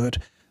example of it.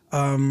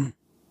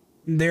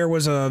 There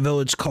was a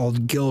village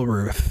called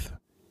Gilruth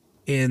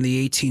in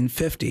the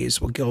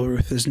 1850s. Well,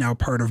 Gilruth is now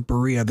part of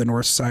Berea, the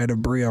north side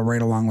of Berea,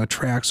 right along the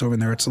tracks over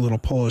there. It's a little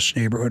Polish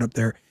neighborhood up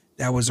there.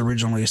 That was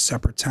originally a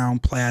separate town,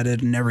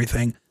 platted and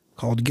everything,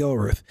 called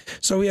Gilruth.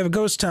 So we have a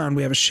ghost town,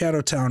 we have a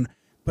shadow town,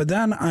 but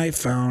then I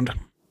found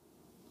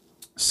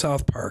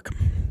South Park.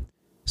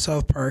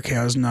 South Park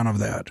has none of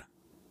that.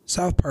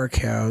 South Park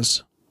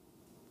has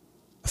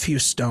a few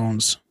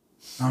stones,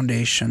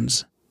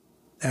 foundations.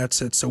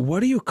 That's it. So what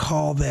do you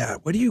call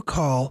that? What do you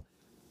call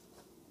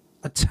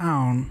a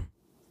town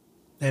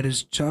that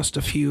is just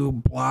a few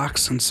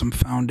blocks and some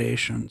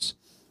foundations?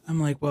 I'm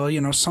like, well,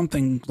 you know,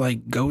 something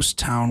like Ghost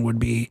Town would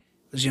be,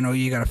 because, you know,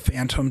 you got a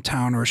phantom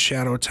town or a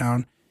shadow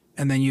town,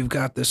 and then you've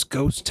got this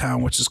ghost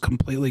town, which is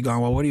completely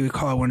gone. Well, what do you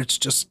call it when it's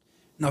just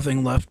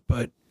nothing left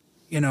but,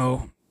 you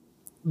know,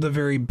 the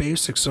very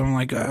basics? So I'm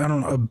like, I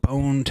don't know, a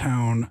bone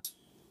town.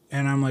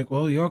 And I'm like,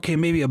 well, okay,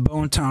 maybe a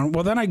bone town.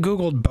 Well, then I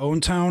Googled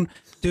bone town.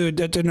 Dude,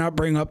 that did not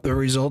bring up the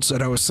results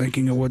that I was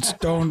thinking it would.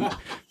 Don't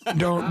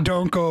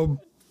go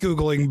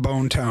Googling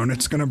bone town.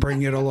 It's going to bring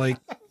you to like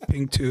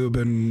PinkTube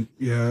and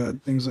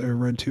things that I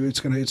read too. It's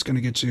going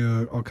to get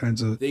you all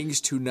kinds of things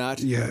to not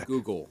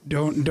Google.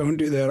 Don't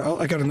do that.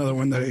 I got another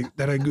one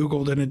that I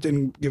Googled and it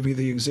didn't give me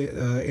the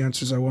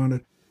answers I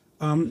wanted.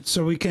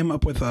 So we came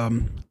up with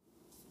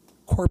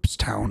Corpse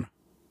Town.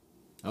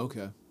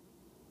 Okay.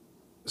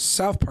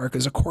 South Park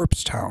is a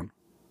corpse town.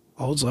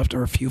 All that's left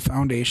are a few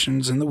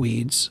foundations in the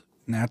weeds,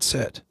 and that's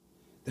it.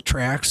 The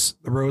tracks,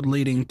 the road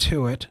leading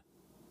to it,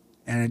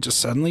 and it just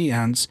suddenly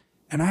ends.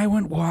 And I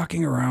went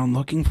walking around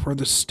looking for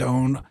the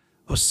stone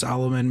of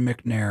Solomon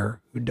McNair,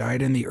 who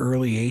died in the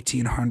early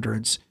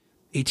 1800s,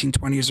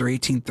 1820s or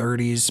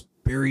 1830s,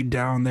 buried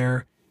down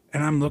there.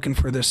 And I'm looking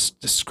for this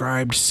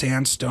described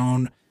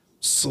sandstone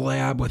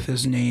slab with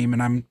his name,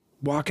 and I'm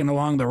walking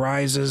along the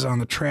rises on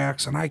the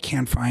tracks, and I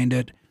can't find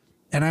it.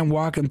 And I'm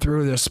walking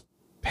through this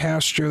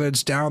pasture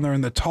that's down there in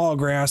the tall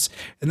grass.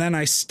 And then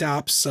I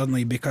stop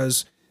suddenly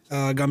because,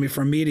 Gummy,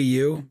 from me to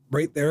you,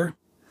 right there,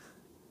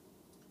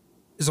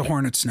 is a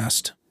hornet's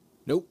nest.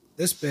 Nope.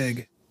 This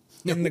big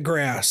in the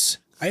grass.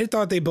 I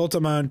thought they built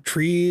them on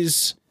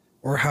trees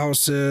or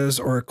houses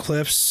or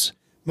cliffs,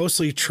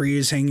 mostly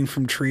trees hanging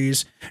from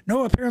trees.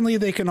 No, apparently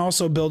they can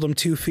also build them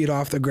 2 feet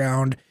off the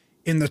ground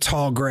in the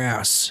tall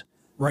grass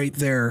right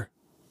there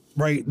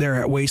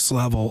at waist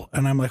level.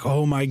 And I'm like,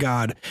 oh my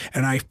God.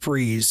 And I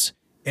freeze.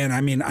 And I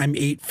mean, I'm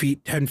 8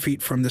 feet, 10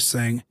 feet from this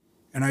thing.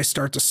 And I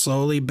start to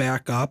slowly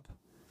back up.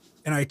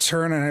 And I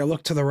turn and I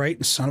look to the right,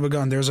 and son of a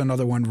gun, there's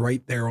another one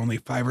right there, only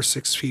 5 or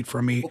 6 feet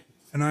from me.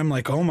 And I'm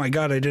like, oh my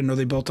God, I didn't know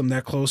they built them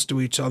that close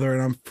to each other.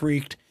 And I'm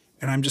freaked.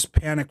 And I'm just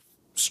panic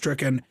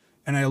stricken.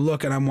 And I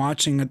look and I'm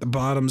watching at the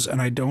bottoms and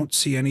I don't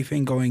see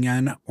anything going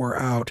in or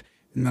out.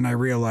 And then I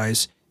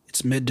realize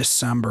it's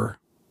mid-December.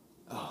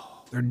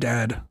 Oh, they're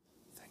dead.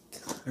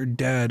 They're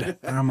dead.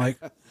 And I'm like,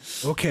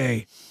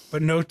 okay.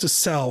 But note to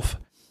self,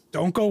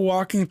 don't go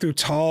walking through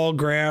tall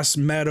grass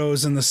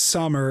meadows in the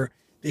summer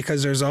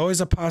because there's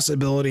always a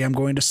possibility I'm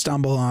going to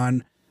stumble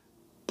on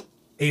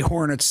a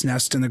hornet's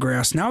nest in the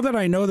grass. Now that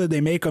I know that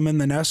they make them in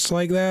the nest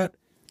like that,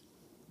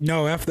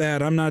 no, F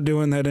that. I'm not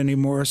doing that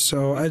anymore.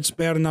 So it's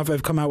bad enough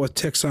I've come out with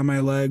ticks on my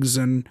legs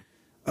and,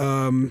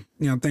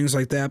 things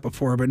like that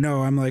before. But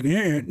no, I'm like,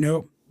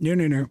 no.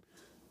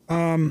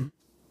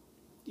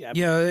 Yeah.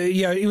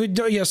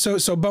 Yeah.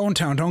 So Bone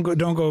Town. Don't go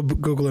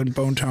Googling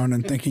Bone Town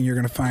and thinking you're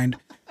gonna find.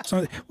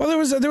 So there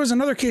was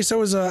another case. I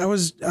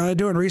was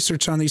doing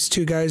research on these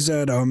two guys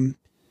that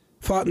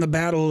fought in the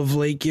Battle of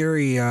Lake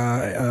Erie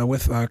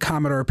with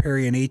Commodore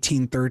Perry in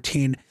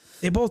 1813.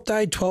 They both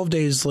died 12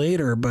 days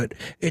later, but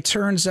it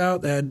turns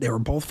out that they were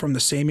both from the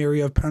same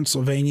area of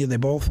Pennsylvania. They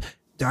both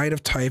died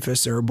of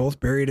typhus. They were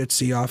both buried at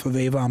sea off of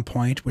Avon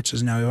Point, which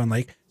is now Avon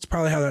Lake. It's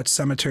probably how that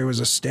cemetery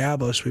was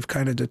established. We've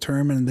kind of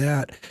determined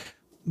that.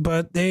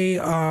 But they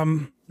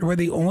were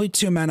the only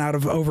two men out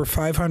of over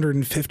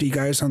 550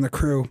 guys on the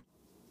crew.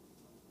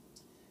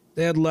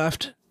 They had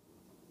left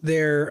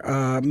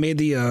made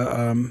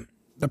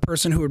the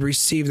person who would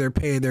receive their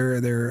pay,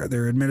 their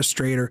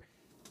administrator,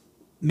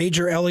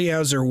 Major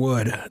Eleazar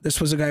Wood. This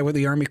was a guy with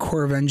the Army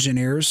Corps of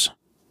Engineers,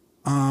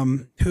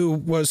 who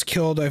was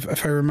killed,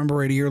 if I remember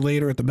right, a year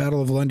later at the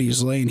Battle of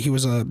Lundy's Lane. He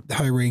was a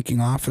high-ranking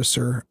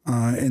officer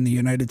in the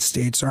United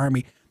States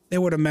Army. They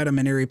would have met him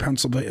in Erie,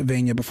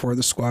 Pennsylvania before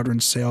the squadron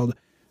sailed,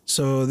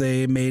 so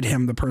they made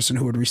him the person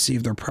who would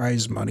receive their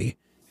prize money,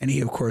 and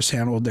he, of course,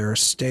 handled their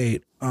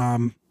estate.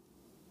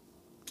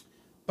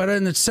 But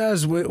then it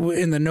says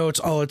in the notes,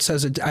 all it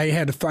says, I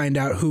had to find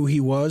out who he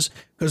was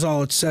because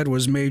all it said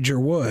was Major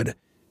Wood.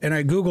 And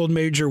I Googled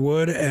Major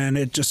Wood and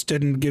it just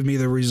didn't give me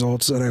the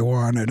results that I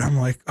wanted. I'm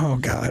like, oh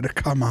God,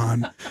 come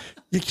on.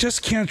 You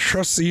just can't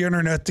trust the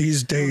internet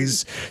these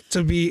days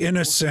to be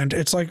innocent.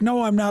 It's like,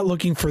 no, I'm not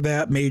looking for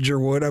that Major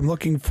Wood. I'm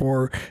looking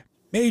for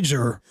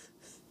Major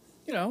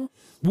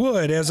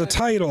Wood as a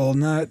title,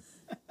 not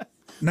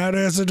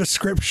as a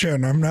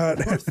description. I'm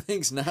not. More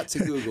things not to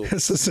Google.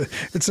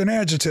 It's an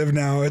adjective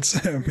now.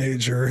 It's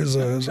major. Is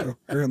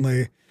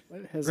apparently.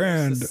 What has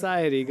grand. Our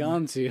society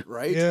gone to?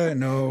 Right? Yeah.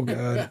 No.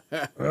 God.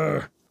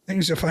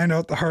 Things you find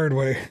out the hard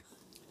way.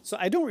 So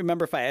I don't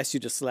remember if I asked you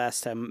this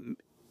last time.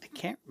 I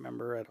can't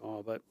remember at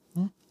all. But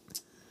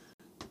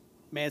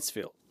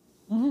Mansfield,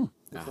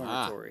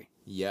 Reformatory.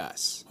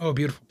 Yes. Oh,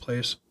 beautiful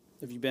place.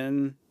 Have you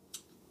been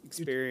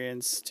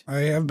experienced? I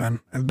have been.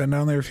 I've been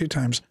down there a few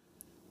times.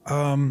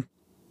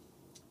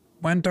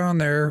 Went down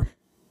there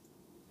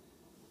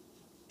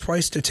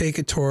twice to take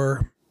a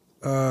tour.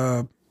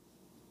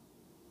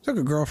 Took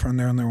a girlfriend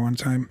there one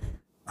time.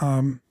 It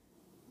was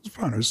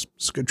fun. It was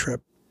a good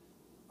trip.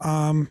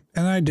 And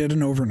I did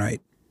an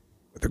overnight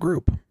with a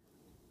group.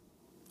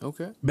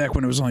 Okay. Back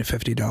when it was only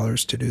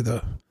 $50 to do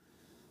the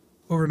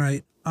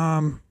overnight.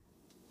 And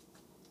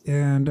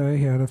I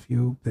had a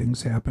few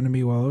things happen to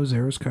me while I was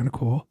there. It was kind of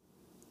cool.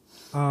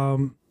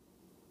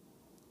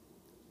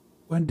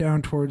 Went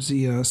down towards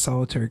the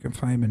solitary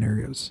confinement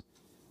areas.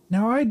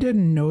 Now, I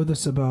didn't know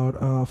this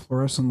about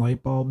fluorescent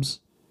light bulbs,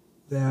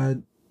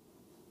 that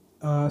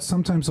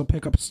sometimes they'll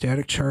pick up a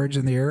static charge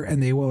in the air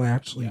and they will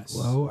actually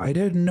glow. I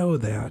didn't know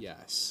that.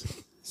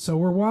 Yes. So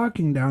we're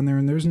walking down there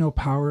and there's no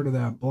power to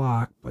that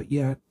block, but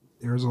yet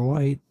there's a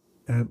light,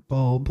 a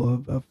bulb,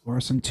 a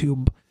fluorescent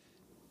tube,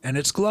 and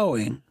it's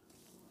glowing.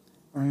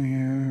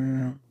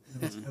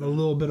 It's got a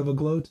little bit of a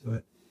glow to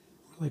it.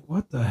 Like,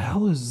 what the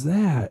hell is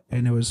that?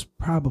 And it was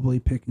probably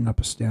picking up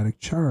a static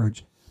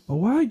charge. But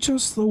why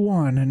just the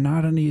one and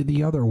not any of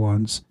the other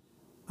ones?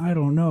 I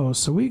don't know.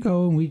 So we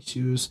go and we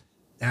choose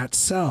that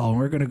cell. And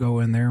we're going to go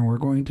in there and we're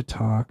going to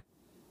talk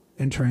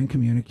and try and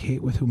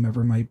communicate with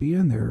whomever might be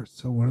in there.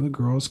 So one of the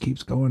girls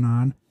keeps going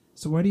on.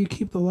 So why do you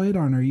keep the light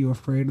on? Are you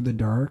afraid of the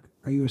dark?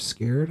 Are you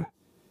scared?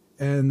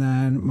 And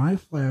then my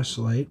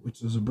flashlight,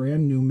 which is a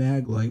brand new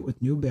mag light with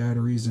new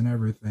batteries and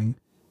everything,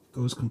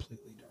 goes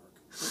completely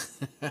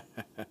dark.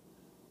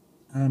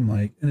 I'm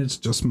like, and it's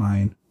just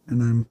mine.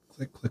 And I'm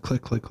click, click,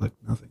 click, click, click.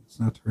 Nothing. It's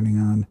not turning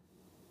on.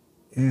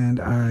 And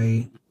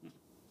I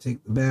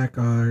take the back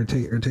or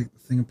take the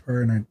thing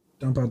apart and I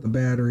dump out the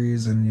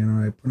batteries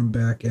and, I put them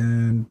back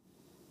in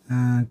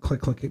and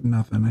click, click it.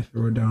 Nothing. I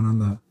throw it down on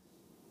the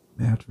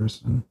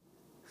mattress and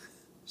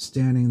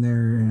standing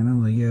there and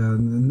I'm like, yeah.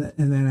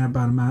 And then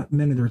about a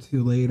minute or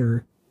two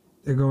later,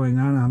 they're going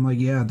on. I'm like,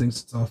 yeah, I think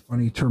it's all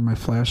funny. Turn my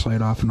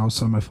flashlight off and all of a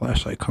sudden my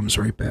flashlight comes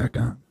right back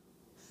on.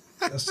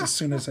 Just as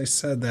soon as I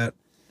said that,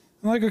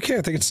 I'm like, okay,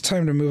 I think it's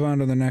time to move on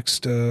to the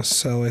next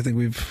cell. I think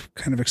we've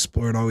kind of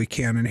explored all we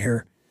can in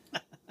here.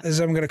 As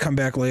I'm going to come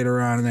back later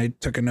on, and I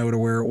took a note of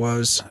where it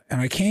was. And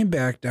I came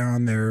back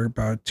down there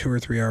about 2 or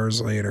 3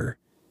 hours later.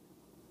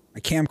 My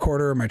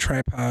camcorder, my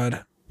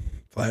tripod,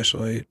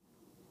 flashlight.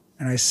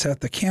 And I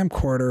set the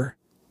camcorder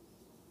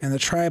and the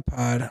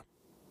tripod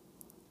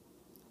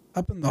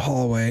up in the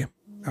hallway,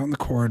 out in the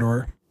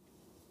corridor.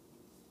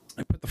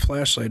 I put the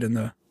flashlight in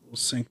the little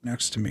sink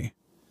next to me.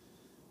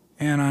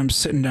 And I'm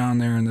sitting down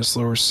there in this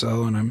lower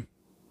cell, and I'm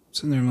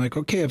sitting there. I'm like,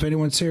 okay, if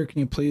anyone's here, can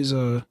you please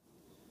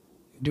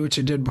do what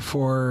you did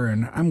before,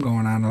 and I'm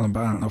going on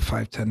about, I don't know,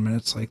 5-10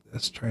 minutes like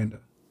this, trying to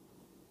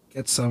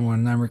get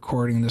someone. I'm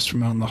recording this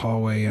from out in the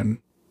hallway, and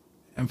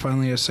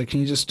finally I said, can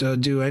you just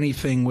do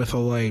anything with a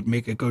light,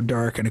 make it go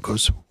dark, and it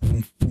goes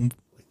boom, boom,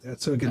 like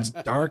that, so it gets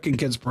dark and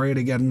gets bright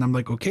again, and I'm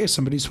like, okay,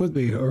 somebody's with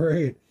me, all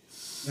right.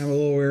 And I'm a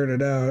little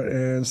weirded out,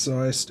 and so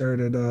I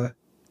started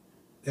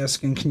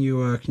asking, can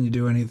you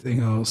do anything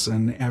else?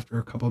 And after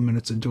a couple of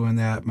minutes of doing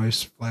that, my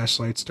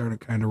flashlight started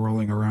kind of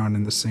rolling around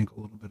in the sink a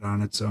little bit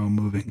on its own,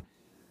 moving.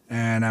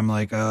 And I'm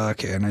like,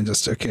 okay. And I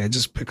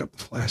just pick up the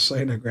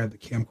flashlight and I grab the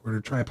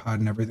camcorder tripod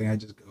and everything.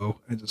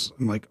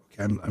 I'm like,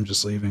 okay, I'm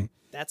just leaving.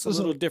 That's a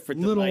little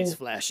different than lights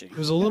flashing. It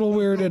was a little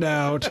weirded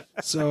out.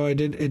 So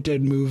it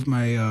did move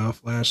my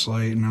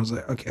flashlight, and I was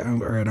like, okay, all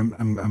right,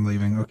 I'm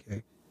leaving.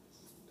 Okay.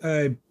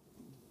 I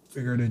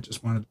figured it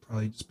just wanted to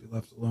probably just be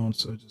left alone.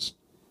 So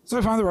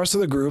I found the rest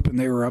of the group, and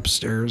they were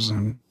upstairs,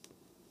 and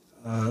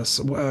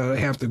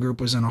half the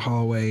group was in a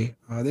hallway.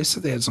 They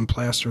said they had some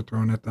plaster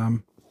thrown at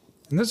them.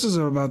 And this is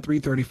about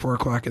 3:30, 4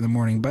 o'clock in the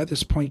morning. By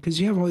this point, because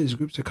you have all these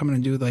groups that come in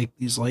and do like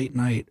these late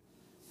night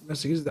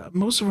investigations,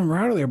 most of them are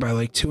out of there by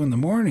like 2 in the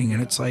morning.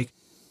 And it's like,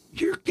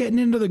 you're getting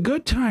into the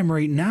good time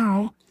right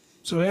now.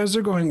 So as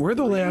they're going, we're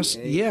the last,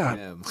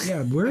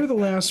 we're the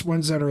last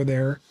ones that are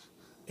there.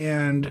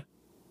 And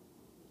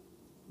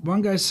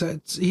one guy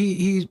said,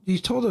 he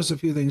told us a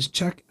few things.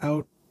 Check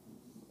out,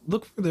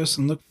 look for this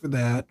and look for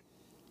that.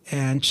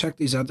 And check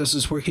these out. This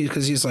is where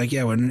he's like,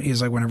 when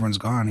everyone's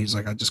gone, he's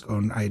like, I just go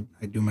and I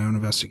do my own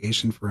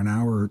investigation for an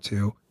hour or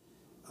two.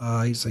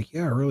 He's like,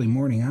 early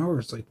morning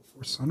hours, like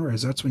before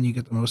sunrise, that's when you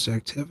get the most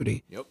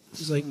activity. Yep.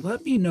 He's like,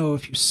 let me know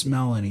if you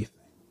smell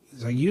anything.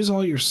 He's like, use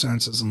all your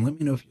senses and let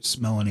me know if you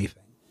smell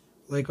anything.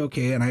 Like,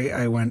 okay. And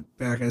I went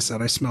back. I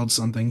said, I smelled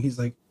something. He's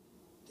like,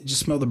 did you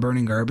smell the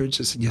burning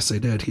garbage? I said, yes, I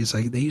did. He's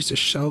like, they used to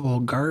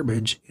shovel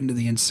garbage into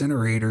the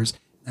incinerators.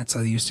 That's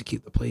how they used to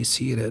keep the place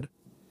heated.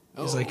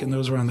 He's like, and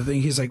those were on the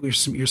thing. He's like, you're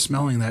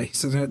smelling that. He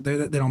said,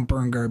 they don't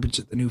burn garbage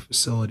at the new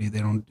facility.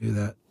 They don't do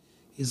that.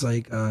 He's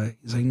like,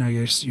 no,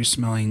 you're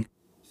smelling.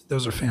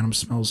 Those are phantom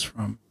smells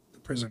from the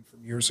prison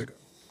from years ago.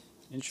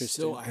 Interesting.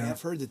 So I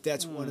have heard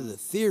that's one of the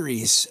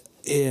theories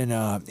in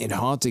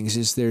hauntings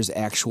is there's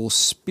actual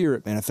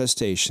spirit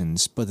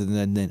manifestations, but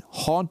then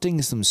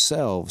hauntings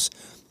themselves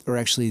are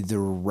actually the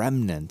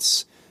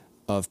remnants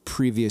of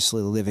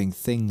previously living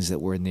things that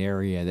were in the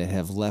area that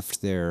have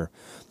left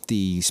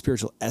the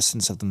spiritual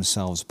essence of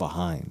themselves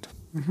behind.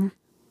 Mm-hmm.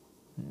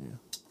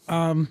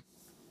 Yeah.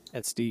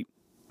 That's deep.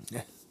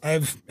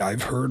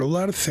 I've heard a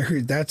lot of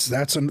theories. That's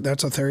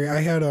a theory. I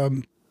had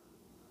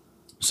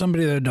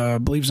somebody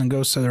that believes in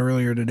ghosts said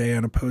earlier today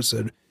on a post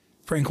said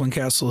Franklin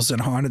Castle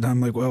isn't haunted.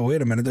 I'm like, well,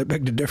 wait a minute, that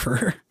beg to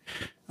differ.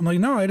 I'm like,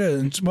 no, it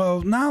isn't.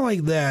 Well, not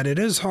like that. It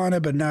is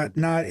haunted, but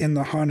not in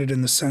the haunted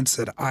in the sense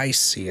that I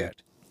see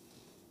it.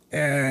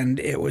 And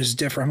it was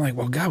different. I'm like,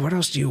 well, God, what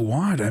else do you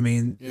want? I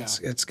mean,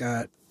 it's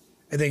got.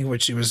 I think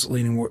what she was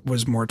leaning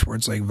was more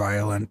towards like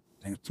violent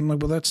things. I'm like,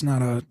 well, that's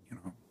not a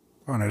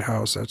haunted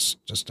house. That's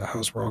just a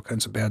house where all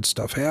kinds of bad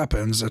stuff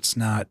happens. That's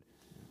not,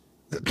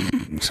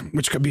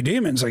 which could be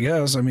demons, I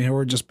guess. I mean,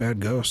 or just bad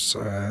ghosts.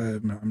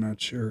 I'm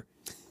not sure.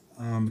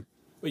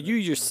 But you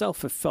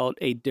yourself have felt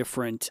a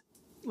different,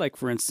 like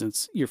for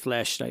instance, your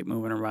flashlight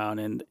moving around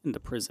in the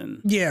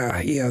prison.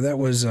 Yeah, that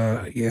was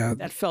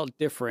That felt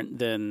different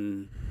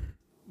than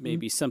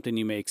maybe something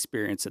you may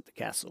experience at the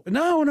castle.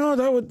 No,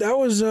 that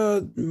was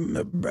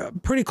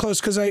pretty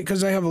close because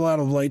I have a lot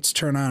of lights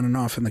turn on and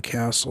off in the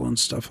castle and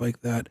stuff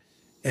like that,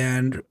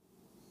 and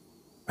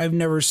I've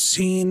never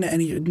seen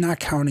any,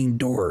 not counting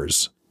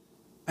doors,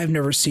 I've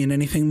never seen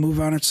anything move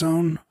on its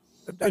own.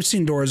 I've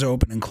seen doors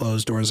open and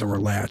close, doors that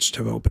were latched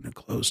have opened and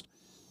closed,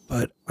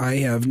 but I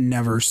have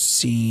never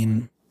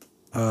seen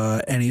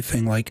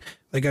anything like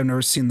I've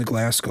never seen the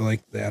glass go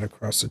like that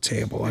across the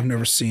table. I've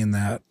never seen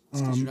that.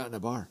 It's 'cause you're not in a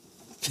bar.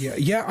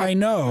 Yeah, I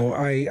know.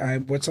 I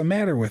what's the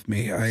matter with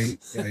me? I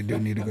do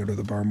need to go to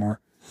the bar more.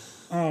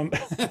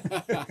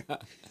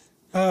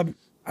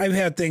 I've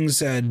had things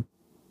that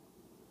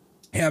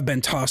have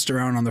been tossed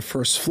around on the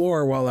first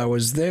floor while I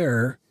was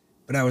there,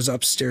 but I was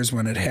upstairs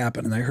when it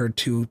happened, and I heard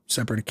 2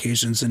 separate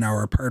occasions an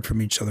hour apart from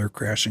each other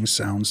crashing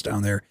sounds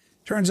down there.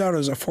 Turns out it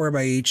was a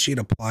 4x8 sheet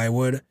of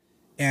plywood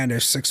and a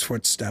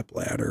 6-foot step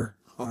ladder.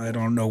 I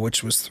don't know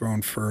which was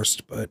thrown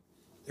first, but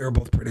they were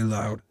both pretty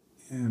loud,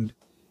 and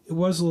it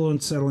was a little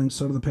unsettling.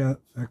 So to the fact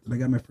that I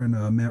got my friend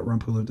Matt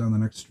Rump, who lived down the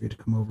next street, to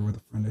come over with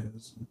a friend of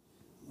his. And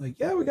like,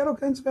 yeah, we got all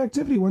kinds of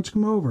activity. Why don't you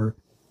come over?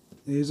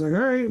 And he's like, all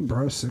right,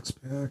 brought a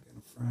 6-pack and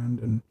a friend.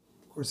 And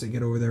of course, they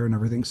get over there and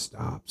everything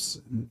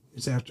stops. And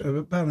it's after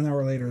about an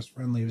hour later, his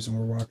friend leaves and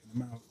we're walking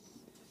them out.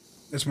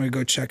 That's when we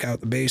go check out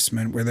the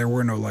basement where there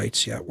were no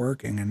lights yet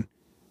working. And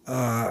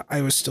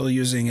I was still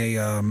using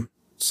a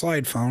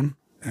slide phone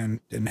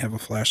and didn't have a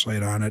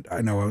flashlight on it.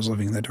 I know I was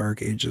living in the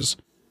dark ages.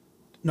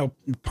 No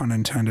pun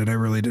intended. I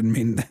really didn't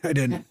mean that. I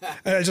didn't.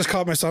 I just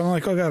caught myself. I'm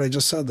like, oh God, I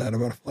just said that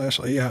about a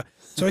flashlight. Yeah.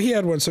 So he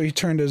had one. So he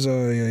turned his,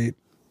 he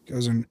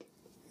goes and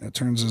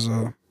turns his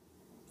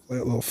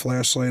little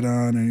flashlight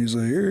on, and he's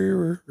like, "Hey,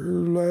 we're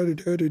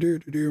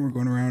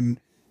going around,"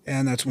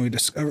 and that's when we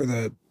discover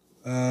the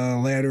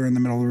ladder in the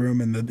middle of the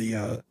room, and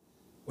the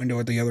window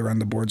at the other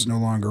end. The board's no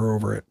longer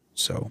over it.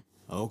 So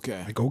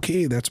Okay. like,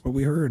 okay, that's what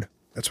we heard.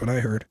 That's what I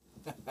heard.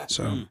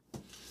 So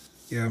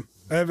yeah,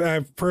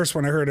 I first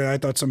when I heard it, I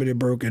thought somebody had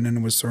broken in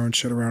and was throwing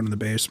shit around in the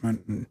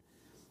basement, and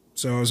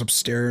so I was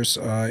upstairs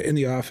in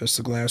the office,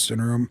 the glassed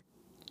in room.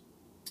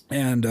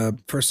 And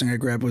first thing I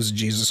grabbed was a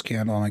Jesus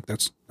candle. I'm like,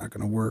 that's not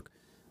going to work.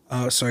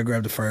 So I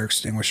grabbed a fire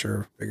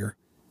extinguisher, figure,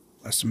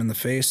 blast him in the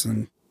face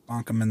and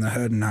bonk him in the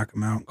head and knock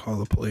him out and call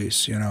the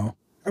police, you know.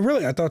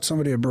 I thought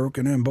somebody had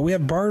broken in. But we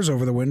have bars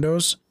over the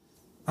windows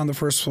on the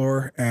first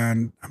floor.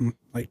 And I'm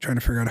like trying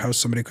to figure out how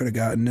somebody could have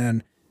gotten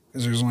in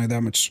because there's only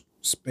that much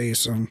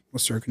space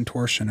unless they're a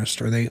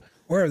contortionist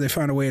or they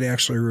found a way to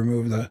actually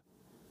remove the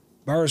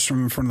bars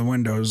from in front of the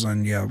windows.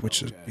 And yeah,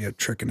 which is a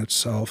trick in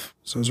itself.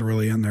 So it was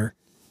really in there.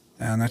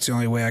 And that's the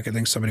only way I could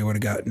think somebody would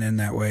have gotten in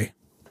that way.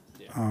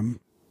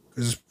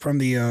 Because from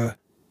the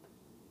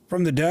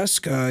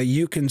desk,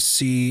 you can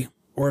see,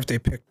 or if they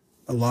picked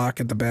a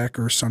lock at the back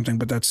or something,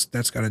 but that's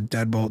got a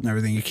deadbolt and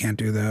everything. You can't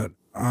do that.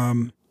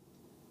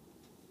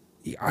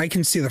 I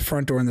can see the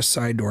front door and the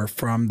side door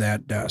from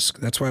that desk.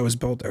 That's why it was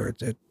built there.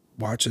 It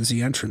watches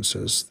the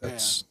entrances.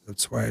 That's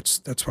why it's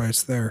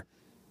there.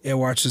 It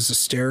watches the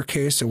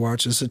staircase. It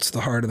watches. It's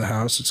the heart of the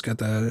house. It's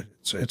got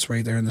it's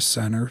right there in the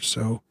center.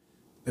 So.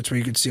 That's where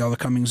you could see all the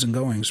comings and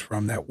goings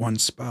from that one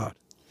spot.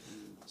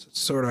 So it's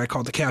sort of, I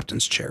call it the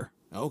captain's chair.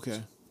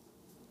 Okay.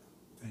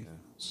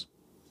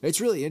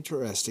 It's really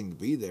interesting to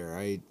be there.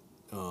 I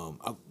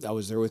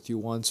was there with you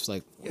once,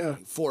 like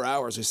 4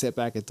 hours. We sat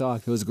back and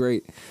talked. It was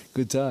great.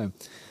 Good time.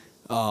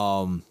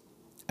 The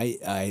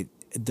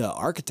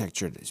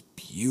architecture is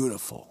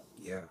beautiful.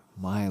 Yeah.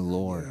 My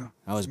Lord. Yeah.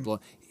 I was blown.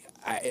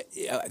 I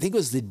think it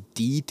was the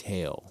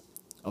detail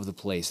of the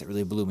place that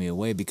really blew me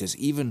away because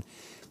even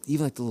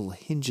like the little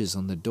hinges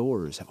on the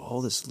doors have all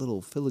this little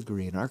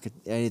filigree and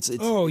it's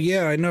oh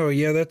yeah, I know.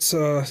 Yeah, that's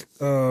those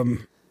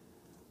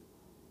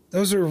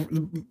are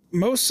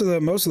most of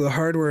the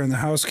hardware in the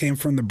house came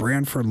from the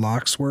Branford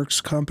Locks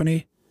Works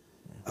company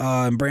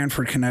in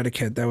Branford,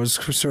 Connecticut. That was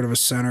sort of a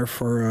center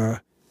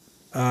for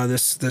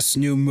this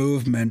new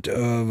movement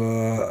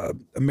of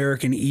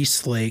American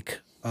Eastlake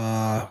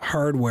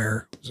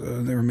hardware.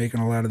 So they were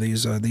making a lot of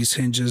these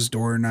hinges,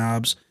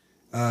 doorknobs.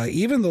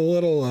 Even the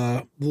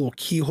little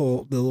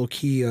keyhole, the little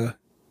key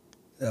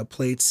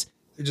plates,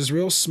 they're just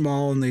real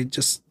small and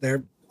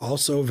they're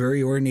also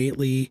very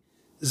ornately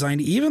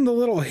designed. Even the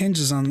little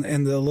hinges and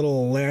the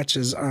little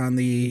latches on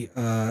the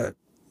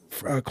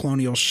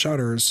colonial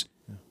shutters,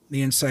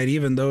 the inside,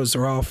 even those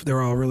they're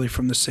all really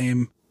from the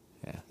same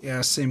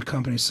same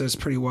company. So it's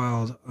pretty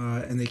wild.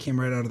 And they came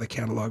right out of the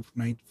catalog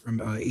from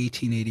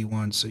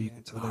 1881, so you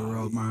can tell they were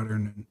all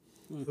modern.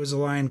 And it was a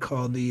line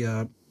called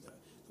the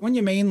one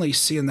you mainly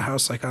see in the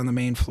house, like on the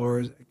main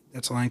floor,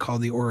 that's a line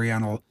called the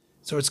Oriental.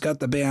 So it's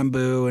got the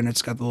bamboo and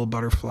it's got the little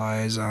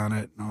butterflies on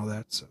it and all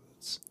that. So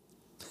it's,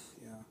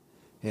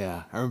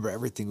 yeah. I remember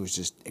everything was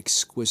just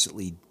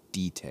exquisitely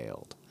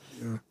detailed.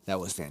 Yeah. That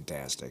was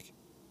fantastic.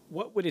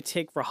 What would it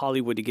take for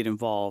Hollywood to get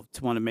involved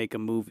to want to make a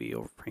movie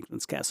over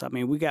Franklin's Castle? I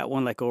mean, we got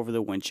one like Over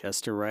the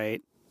Winchester,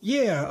 right?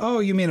 Yeah. Oh,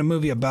 you mean a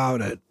movie about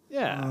it?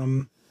 Yeah.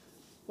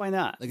 Why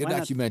not? Like a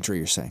documentary,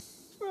 you're saying?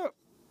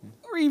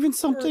 Or even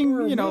something,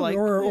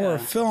 or a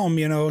film,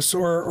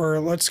 or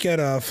let's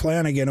get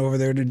Flanagan over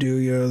there to do,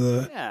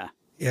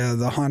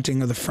 the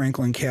Haunting of the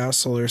Franklin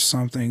Castle or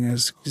something.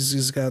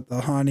 He's got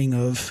the Haunting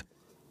of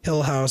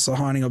Hill House, the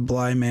Haunting of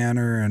Bly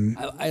Manor, and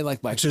I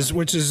like which is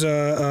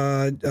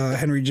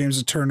Henry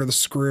James' Turn of the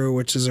Screw,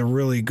 which is a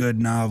really good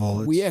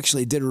novel. We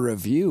actually did a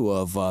review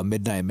of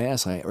Midnight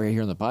Mass right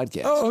here on the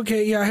podcast. Oh,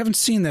 okay, yeah, I haven't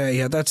seen that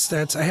yet.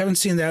 I haven't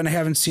seen that, and I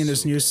haven't seen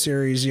his new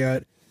series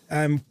yet.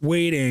 I'm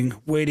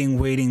waiting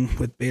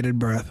with bated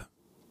breath.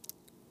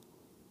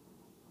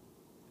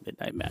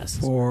 Midnight Mass.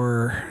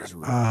 For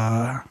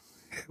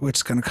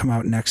which going to come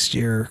out next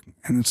year,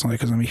 and it's only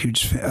because I'm a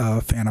huge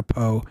fan of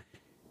Poe.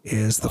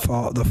 Is the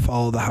fall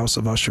of the House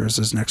of Usher is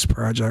his next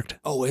project?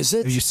 Oh, is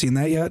it? Have you seen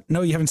that yet?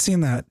 No, you haven't seen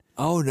that.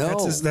 Oh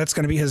no, that's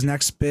going to be his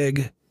next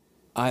big.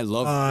 I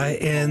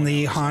love in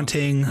the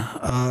Haunting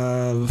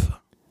of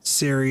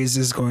series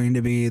is going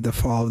to be the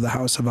fall of the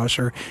House of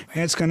Usher,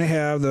 and it's going to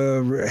have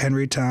the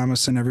Henry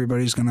Thomas and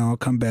everybody's going to all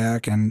come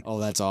back, and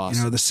that's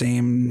awesome. The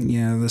same,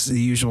 the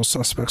usual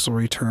suspects will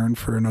return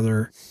for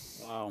another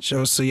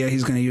show. So yeah,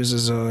 he's going to use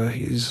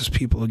his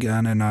people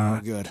again,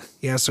 and good.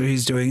 Yeah, so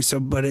he's doing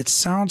so, but it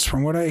sounds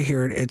from what I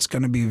hear, it's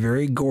going to be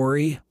very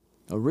gory.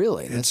 Oh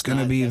really? It's going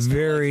to be it's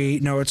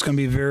going to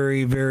be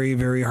very, very,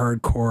 very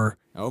hardcore.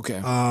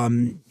 Okay.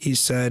 He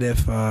said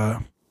if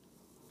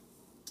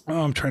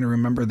I'm trying to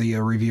remember the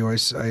review I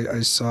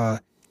saw.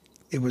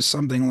 It was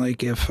something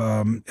like if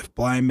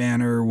Bly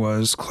Manor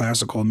was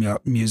classical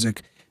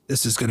music,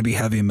 this is going to be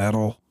heavy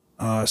metal.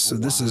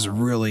 This is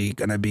really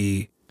going to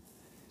be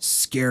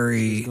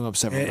scary.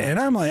 And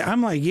I'm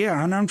like,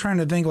 yeah, and I'm trying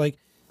to think like,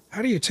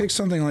 how do you take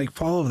something like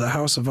Fall of the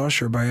House of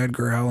Usher by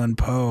Edgar Allan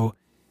Poe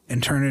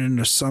and turn it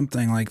into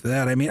something like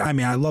that. I mean,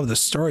 I love the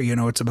story. You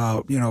know, it's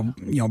about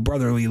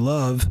brotherly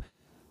love,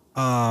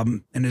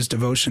 and his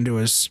devotion to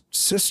his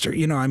sister.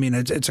 You know, I mean,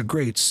 it's a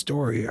great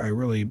story. I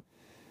really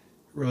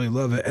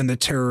love it, and the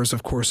terrors,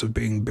 of course, of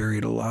being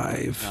buried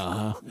alive,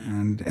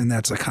 and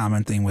that's a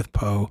common thing with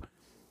Poe,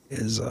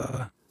 is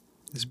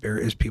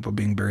people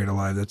being buried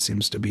alive. That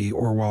seems to be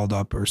or walled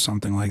up or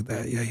something like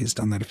that. Yeah, he's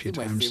done that a few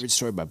times. My favorite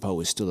story by Poe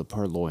was still the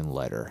Purloined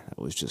Letter. It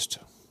was just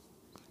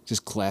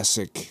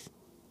classic,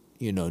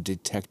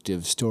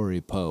 detective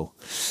story Poe.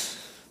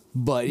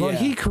 But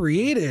he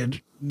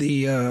created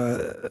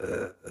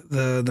the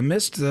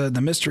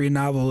mystery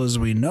novel as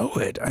we know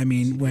it. I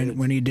mean,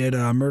 when he did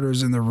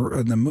Murders in the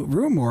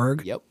Rue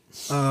Morgue. Yep.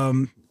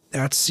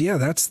 That's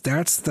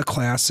the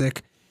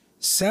classic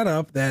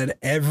setup that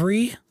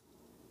every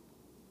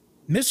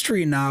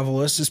mystery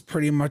novelist has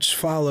pretty much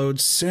followed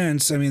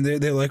since. I mean,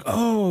 they're like,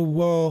 oh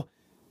well,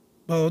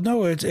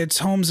 no, it's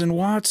Holmes and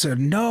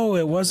Watson. No,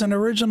 it wasn't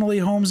originally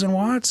Holmes and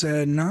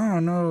Watson.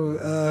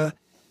 No.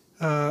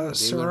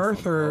 Sir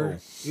Arthur.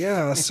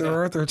 Yeah, Sir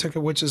Arthur took it,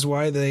 which is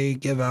why they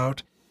give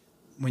out,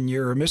 when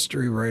you're a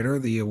mystery writer,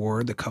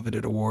 the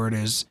coveted award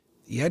is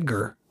the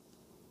Edgar.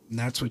 And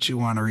that's what you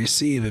want to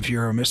receive. If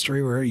you're a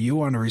mystery writer, you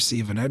want to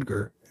receive an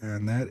Edgar.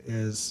 And that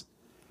is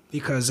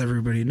because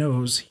everybody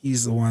knows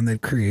he's the one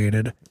that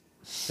created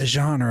a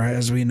genre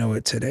as we know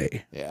it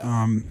today. Yeah.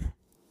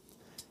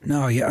 I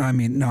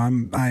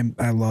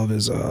love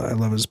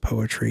his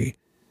poetry.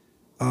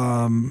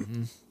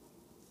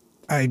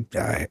 I've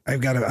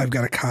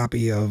got a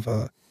copy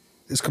of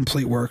his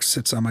complete work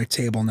sits on my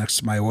table next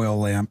to my oil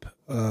lamp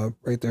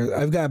right there.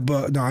 I've got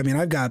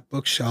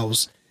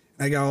bookshelves.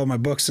 I got all my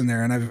books in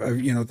there, and I've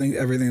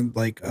everything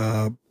like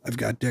I've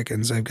got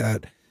Dickens, I've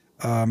got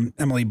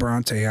Emily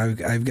Bronte,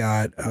 I've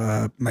got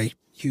my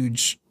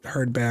huge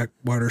hardback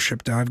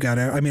Watership Down.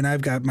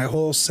 I've got my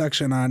whole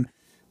section on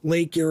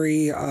Lake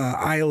Erie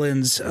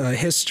Islands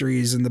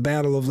histories and the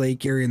Battle of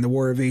Lake Erie and the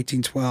War of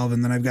 1812,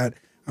 and then I've got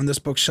on this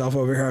bookshelf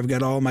over here, I've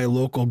got all my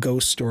local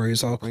ghost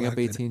stories all collected.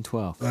 Bring up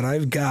 1812. But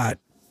I've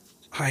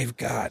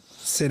got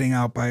sitting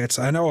out by its.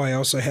 I know I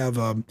also have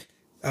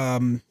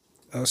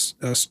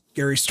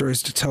Scary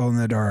Stories to Tell in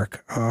the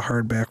Dark,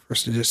 hardback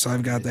first edition. So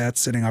I've got that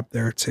sitting up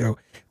there too.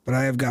 But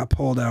I have got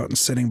pulled out and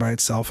sitting by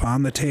itself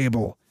on the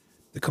table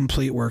the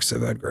complete works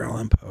of Edgar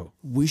Allan Poe.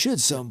 We should at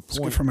some point. It's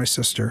good for my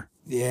sister.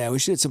 Yeah, we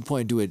should at some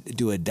point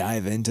do a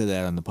dive into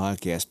that on the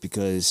podcast,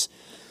 because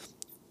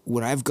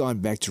when I've gone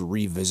back to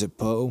revisit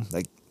Poe,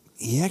 like,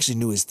 he actually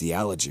knew his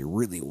theology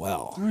really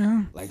well. Oh,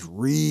 yeah. Like,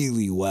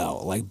 really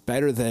well. Like,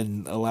 better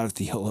than a lot of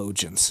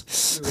theologians.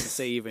 You were going to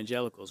say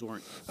evangelicals,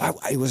 weren't you?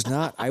 I was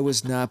not,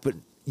 but,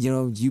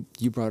 you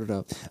brought it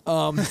up.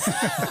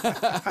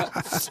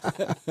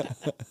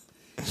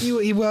 He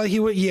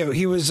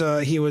was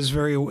a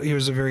very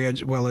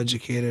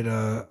well-educated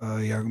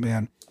young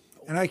man.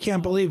 And I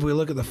can't believe we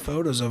look at the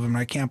photos of him, and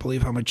I can't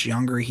believe how much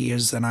younger he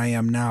is than I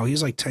am now.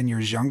 He's like 10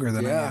 years younger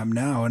than I am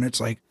now. And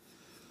it's like,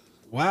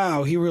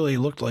 wow, he really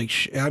looked like,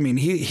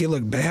 he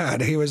looked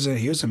bad. He was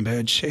in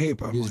bad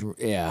shape.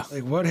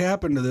 Like, what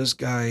happened to this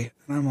guy?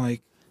 And I'm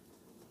like,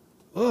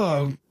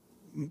 oh,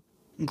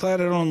 I'm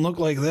glad I don't look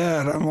like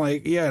that. I'm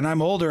like, yeah, and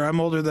I'm older. I'm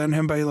older than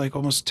him by like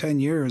almost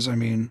 10 years. I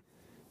mean,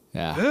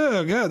 yeah.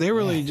 Oh God, they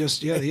really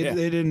they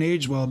didn't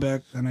age well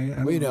back then.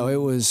 It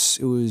was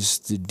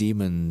the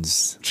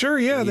demons. Sure,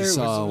 yeah, they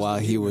saw while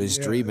he was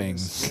dreaming.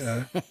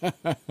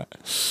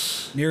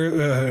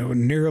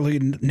 Nearly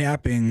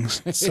napping.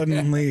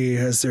 Suddenly,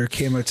 as there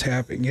came a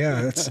tapping.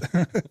 Yeah,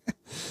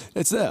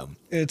 it's them.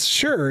 It's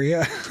sure,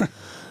 yeah.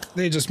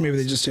 They just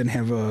didn't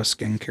have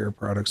skincare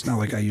products. Not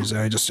like I use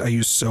it. I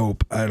use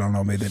soap. I don't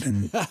know. Maybe they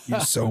didn't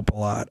use soap a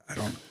lot. I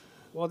don't know.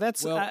 Well,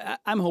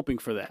 I'm hoping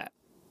for that.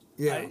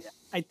 Yeah.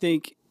 I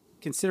think,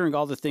 considering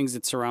all the things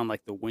that surround,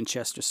 like the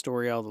Winchester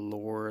story, all the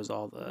lores,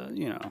 all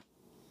the,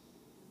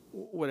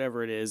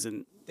 whatever it is,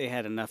 and they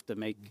had enough to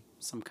make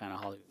some kind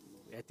of Hollywood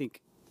movie. I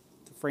think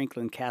the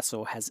Franklin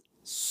Castle has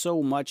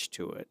so much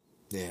to it.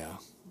 Yeah.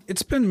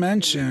 It's been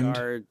mentioned. In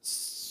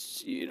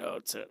regards,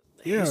 to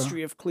the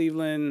history of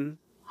Cleveland,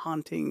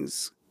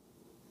 hauntings,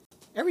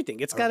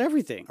 everything. It's got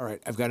everything. All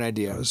right, I've got an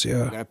idea.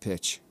 I've got a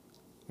pitch.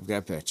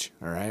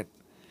 All right.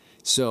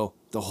 So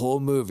the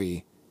whole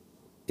movie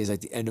is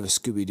like the end of a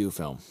Scooby-Doo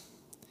film.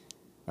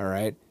 All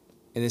right?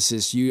 And this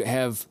is,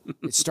 it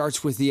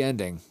starts with the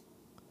ending,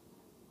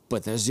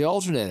 but there's the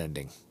alternate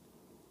ending.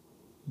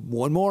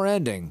 One more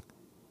ending,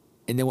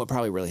 and then what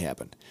probably really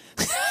happened.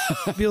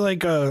 It'd be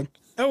like,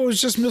 it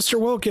was just Mr.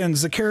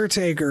 Wilkins, the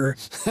caretaker.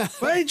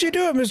 Why did you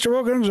do it, Mr.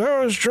 Wilkins?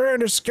 I was trying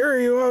to scare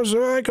you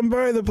so I can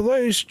buy the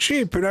place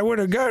cheap, and I would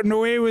have gotten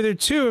away with it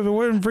too if it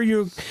wasn't for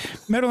you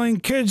meddling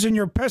kids and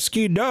your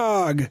pesky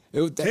dog.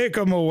 Take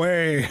them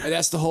away. And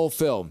that's the whole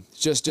film.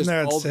 Just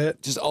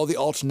all the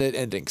alternate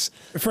endings.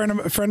 A friend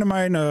of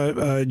mine,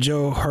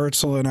 Joe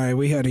Hartzell, and I,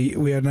 we had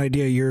an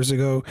idea years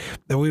ago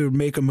that we would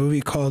make a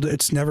movie called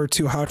 "It's Never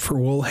Too Hot for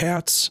Wool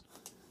Hats."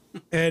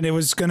 And it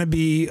was going to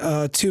be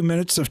 2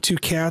 minutes of two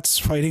cats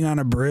fighting on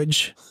a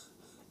bridge.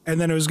 and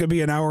then it was going to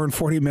be an hour and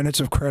 40 minutes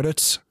of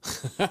credits.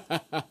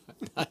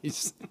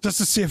 Nice. Just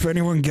to see if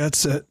anyone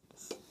gets it.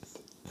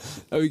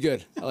 That'd be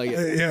good. I like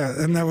it.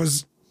 Yeah, and that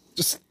was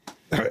just...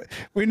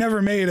 We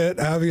never made it,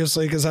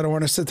 obviously, because I don't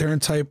want to sit there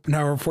and type an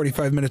hour and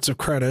 45 minutes of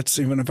credits,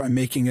 even if I'm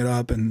making it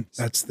up, and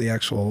that's the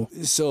actual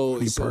So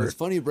part. it's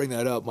funny you bring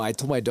that up. I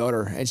told my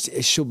daughter, and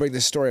she'll bring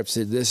this story up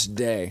to this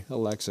day,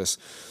 Alexis,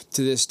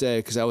 to this day,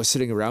 because I was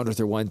sitting around with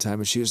her one time,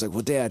 and she was like,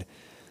 well, Dad,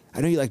 I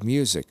know you like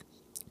music.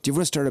 Do you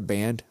want to start a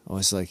band? I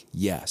was like,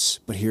 yes,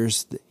 but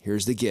here's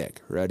the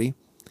gig. Ready?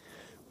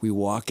 We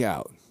walk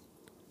out.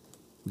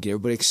 We get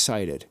everybody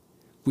excited.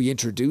 We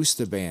introduce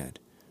the band.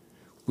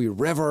 We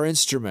rev our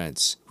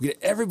instruments. We get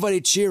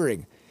everybody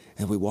cheering.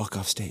 And we walk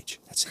off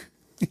stage. That's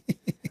it.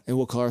 And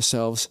we'll call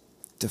ourselves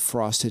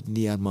Defrosted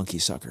Neon Monkey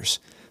Suckers.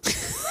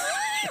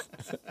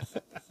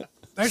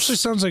 Actually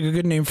sounds like a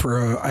good name for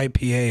a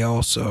IPA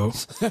also.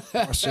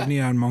 Frosted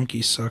Neon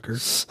Monkey Sucker.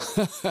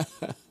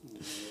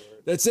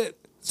 That's it.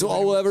 That's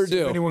all we'll ever If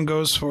do. anyone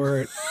goes for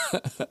it.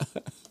 It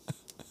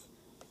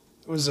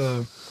was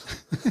a...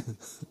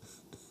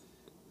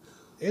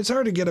 It's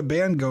hard to get a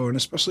band going,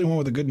 especially one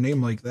with a good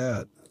name like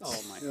that. Oh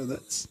my! Yeah,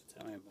 that's...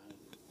 Tell me about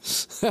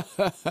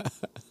it.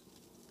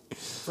 A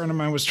friend of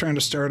mine was trying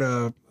to start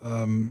a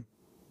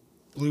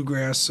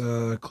bluegrass,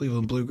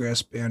 Cleveland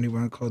bluegrass band. He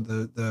wanted called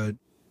the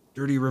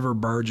Dirty River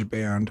Barge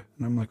Band,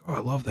 and I'm like, oh, I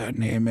love that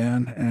name,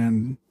 man.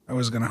 And I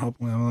was gonna help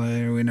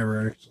him. We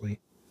never actually,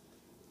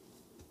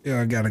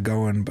 got it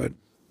going. But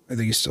I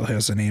think he still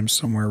has the name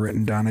somewhere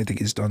written down. I think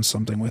he's done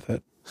something with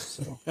it.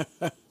 So,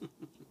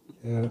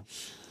 yeah.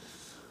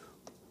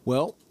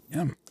 Well,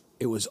 Yeah.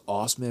 it was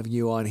awesome having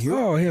you on here.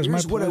 Oh, yeah, it was my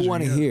Here's what I pleasure,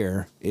 want to yeah.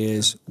 hear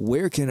is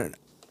where can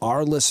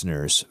our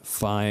listeners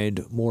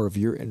find more of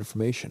your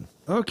information?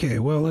 Okay,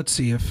 well, let's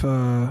see if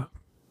I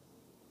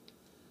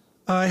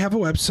have a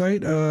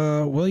website,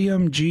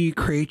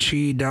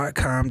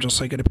 williamgcraichie.com,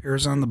 just like it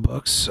appears on the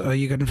books.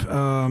 You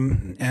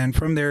can, and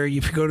from there,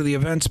 if you go to the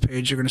events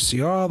page, you're going to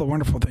see all the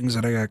wonderful things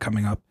that I got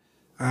coming up.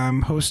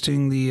 I'm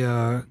hosting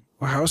the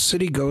House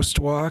City Ghost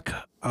Walk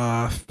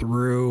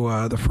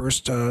through the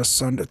first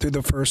Sunday, through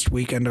the first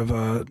weekend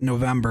of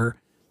November.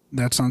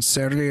 That's on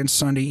Saturday and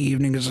Sunday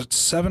evenings. At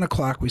 7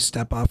 o'clock, we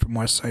step off from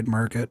West Side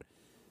Market.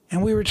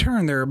 And we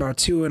return there about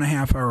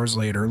 2.5 hours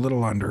later, a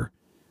little under.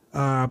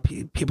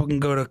 People can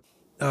go to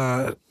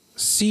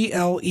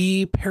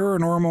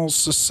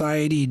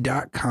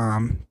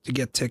CLEparanormalsociety.com to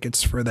get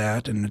tickets for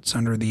that. And it's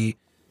under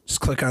just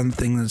click on the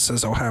thing that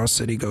says Ohio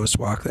City Ghost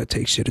Walk. That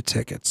takes you to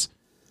tickets.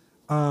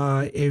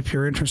 If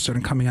you're interested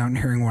in coming out and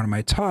hearing one of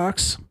my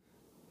talks,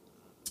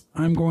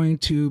 I'm going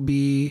to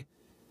be,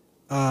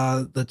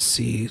 let's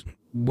see,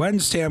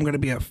 Wednesday I'm going to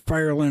be at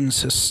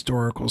Firelands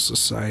Historical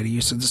Society. You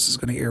said this is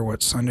going to air,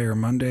 what, Sunday or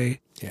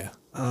Monday? Yeah.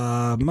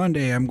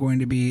 Monday I'm going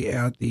to be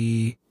at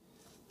the,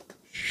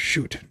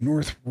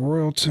 North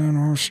Royalton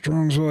or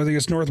Strongsville. I think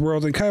it's North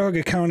Royalton,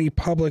 Cuyahoga County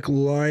Public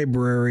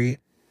Library,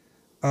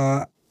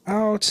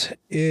 out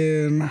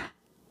in...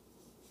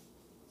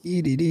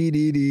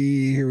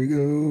 Here we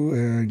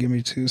go. Give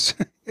me 2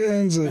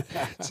 seconds. It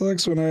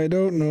sucks when I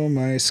don't know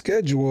my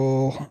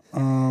schedule.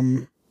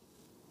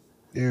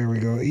 There we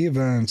go.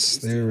 Events.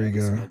 There we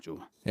go.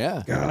 Schedule.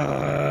 Yeah.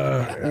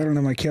 I don't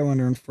have my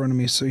calendar in front of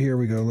me, so here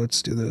we go.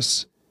 Let's do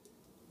this.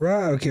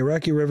 Okay,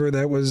 Rocky River.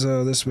 That was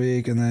this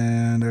week, and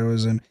then I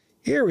was in.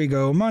 Here we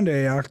go.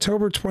 Monday,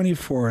 October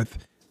 24th.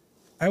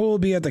 I will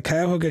be at the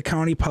Cuyahoga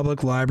County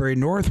Public Library,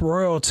 North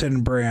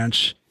Royalton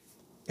branch,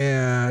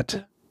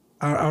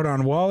 out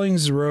on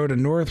Wallings Road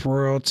in North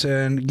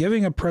Royalton,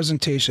 giving a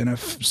presentation at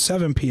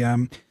 7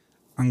 p.m.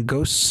 on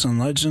ghosts and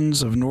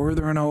legends of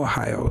Northern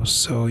Ohio.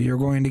 So you're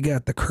going to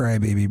get the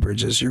Crybaby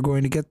Bridges. You're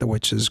going to get the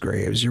Witches'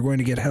 Graves. You're going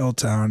to get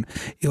Helltown.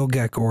 You'll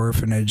get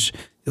Orphanage.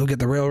 You'll get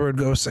the Railroad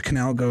Ghosts, the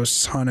Canal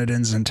Ghosts, Haunted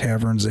Inns and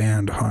Taverns,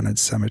 and Haunted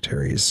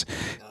Cemeteries.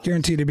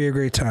 Guaranteed to be a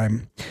great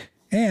time.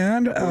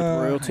 And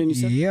Royalton, you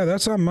said? yeah,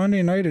 that's on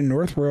Monday night in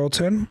North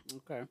Royalton.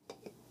 Okay.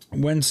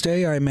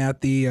 Wednesday, I'm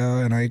at the,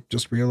 and I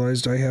just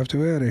realized I have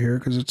to add it here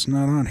because it's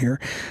not on here.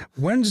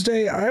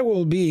 Wednesday, I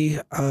will be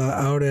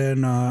out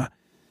in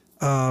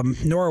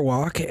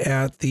Norwalk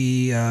at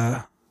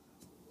the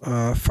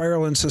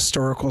Firelands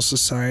Historical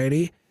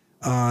Society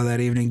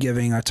that evening,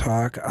 giving a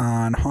talk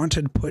on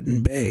Haunted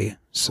Put-in Bay.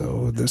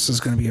 So this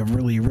is going to be a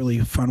really, really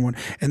fun one.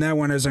 And that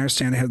one, as I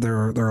understand it, there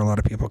are a lot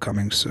of people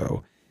coming.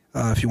 So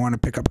if you want to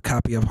pick up a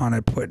copy of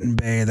Haunted Put-in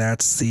Bay,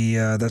 that's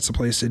the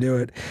place to do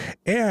it.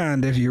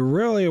 And if you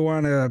really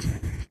want to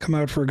come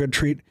out for a good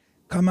treat,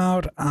 come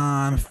out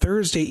on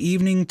Thursday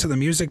evening to the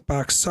Music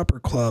Box Supper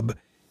Club,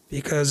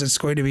 because it's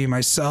going to be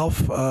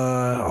myself.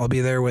 I'll be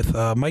there with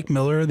Mike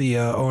Miller, the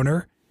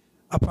owner,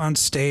 up on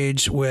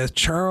stage with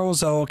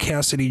Charles L.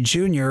 Cassidy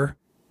Jr.,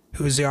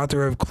 who is the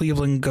author of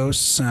Cleveland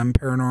Ghosts and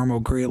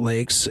Paranormal Great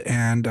Lakes,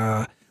 and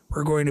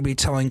we're going to be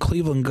telling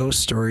Cleveland ghost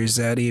stories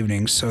that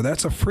evening. So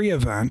that's a free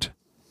event.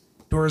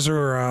 Doors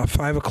are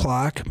 5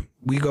 o'clock.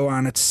 We go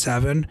on at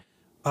 7.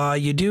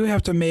 You do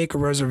have to make a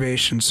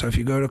reservation. So if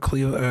you go to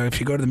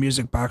the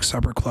Music Box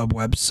Supper Club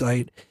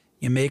website,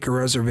 you make a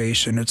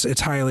reservation.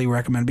 It's highly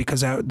recommended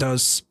because that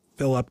does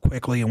fill up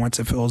quickly, and once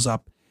it fills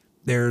up,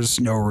 there's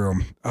no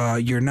room.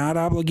 You're not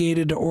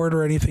obligated to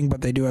order anything,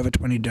 but they do have a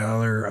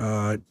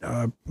 $20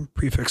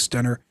 prefix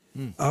dinner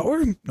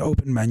or an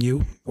open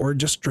menu or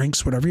just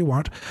drinks, whatever you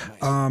want.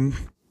 Nice.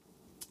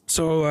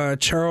 So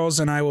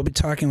Charles and I will be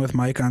talking with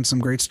Mike on some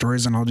great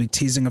stories, and I'll be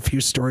teasing a few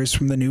stories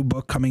from the new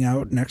book coming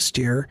out next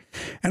year.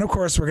 And, of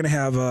course, we're going to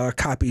have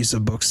copies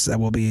of books that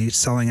we'll be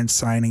selling and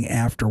signing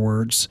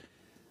afterwards.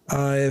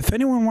 If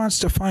anyone wants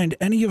to find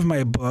any of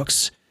my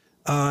books,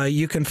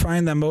 you can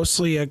find them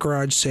mostly at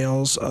garage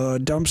sales,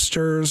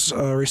 dumpsters,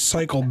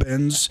 recycle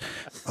bins,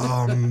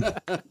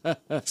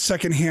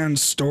 secondhand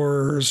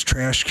stores,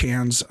 trash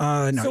cans.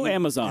 So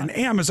Amazon. And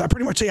Amazon,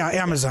 pretty much, yeah,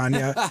 Amazon,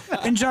 yeah.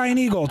 And Giant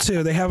Eagle,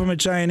 too. They have them at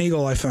Giant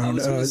Eagle, I found.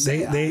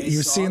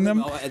 You've seen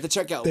them? At the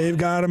checkout. They've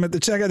got them at the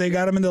checkout. They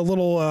got them in the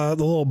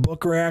little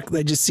book rack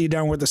that you see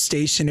down with the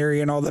stationery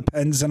and all the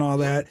pens and all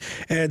that.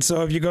 And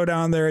so if you go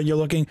down there and you're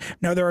looking,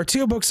 now there are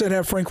 2 books that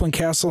have Franklin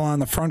Castle on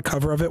the front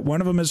cover of it. One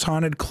of them is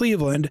Haunted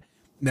Cleveland.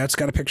 That's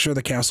got a picture of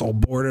the castle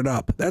boarded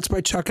up. That's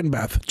by Chuck and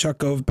Beth. Chuck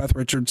Gove, Beth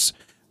Richards.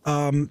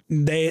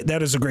 That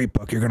is a great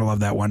book. You're going to love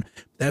that one.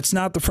 That's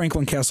not the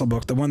Franklin Castle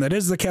book. The one that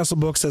is the Castle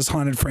book says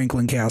Haunted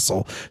Franklin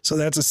Castle. So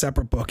that's a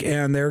separate book.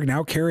 And they're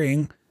now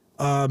carrying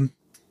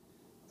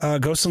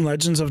Ghosts and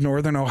Legends of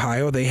Northern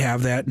Ohio. They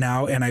have that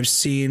now. And I've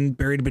seen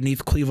Buried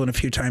Beneath Cleveland a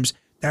few times.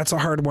 That's a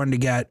hard one to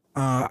get.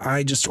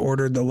 I just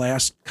ordered the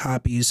last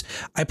copies.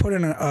 I put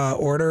in an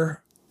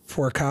order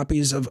for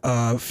copies of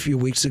a few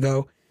weeks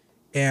ago,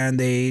 and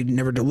they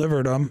never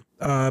delivered them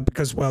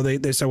because, well,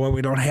 they said, well,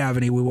 we don't have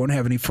any. We won't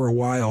have any for a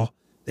while.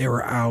 They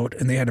were out,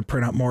 and they had to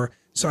print out more.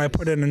 So I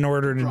put in an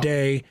order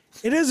today.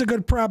 It is a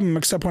good problem,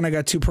 except when I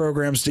got 2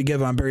 programs to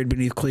give on Buried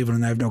Beneath Cleveland,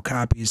 and I have no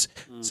copies.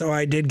 So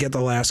I did get the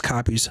last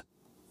copies.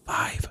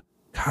 5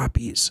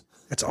 copies.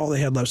 That's all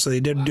they had left. So they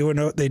did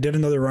they did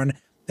another run.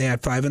 They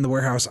had 5 in the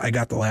warehouse. I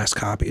got the last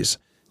copies.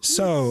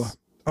 So,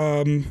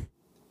 so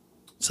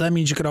that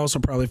means you could also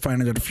probably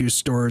find it at a few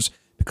stores,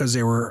 because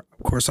they were,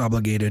 of course,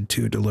 obligated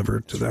to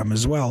deliver to them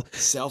as well.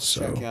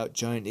 Self-checkout,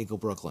 Giant Eagle,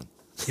 Brooklyn.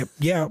 Yep.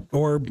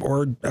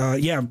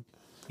 Yeah.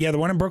 Yeah, the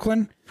one in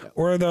Brooklyn,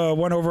 or the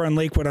one over on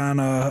Lakewood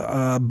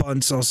on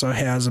Bunce also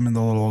has them in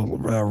the little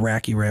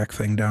racky rack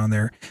thing down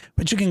there.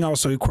 But you can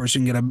also, of course, you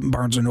can get a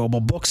Barnes & Noble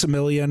Books A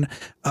Million.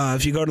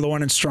 If you go to the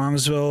one in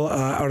Strongsville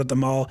out at the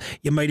mall,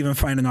 you might even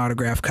find an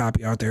autographed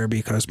copy out there,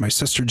 because my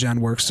sister Jen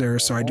works there,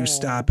 so I do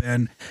stop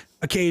in.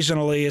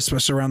 Occasionally,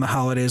 especially around the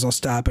holidays, I'll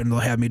stop in and they'll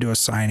have me do a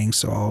signing,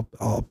 so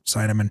I'll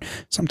sign them, and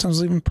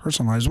sometimes even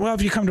personalize. Well,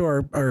 if you come to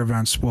our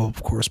events, we'll,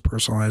 of course,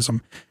 personalize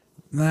them.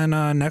 Then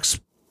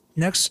next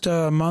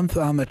month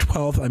on the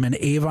 12th, I'm in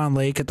Avon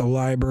Lake at the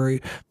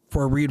library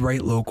for a Read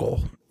Write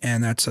Local,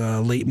 and that's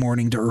late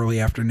morning to early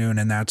afternoon,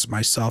 and that's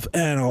myself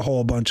and a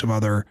whole bunch of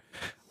other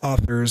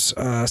authors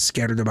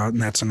scattered about,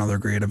 and that's another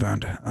great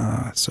event.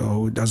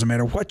 So it doesn't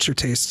matter what your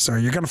tastes are,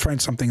 you're going to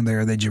find something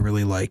there that you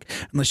really like.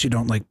 Unless you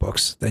don't like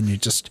books, then you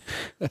just,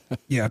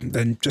 you're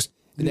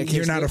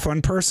not a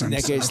fun person. In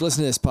that case,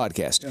 listen to this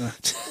podcast.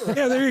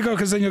 Yeah, there you go,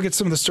 because then you'll get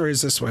some of the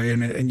stories this way,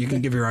 and you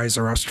can give your eyes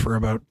a rest for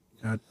about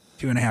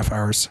 2.5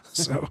 hours.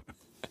 So,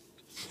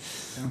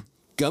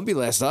 Gumby,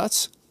 last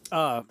thoughts?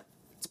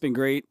 It's been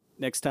great.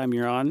 Next time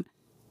you're on,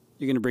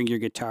 you're going to bring your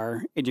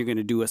guitar and you're going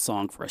to do a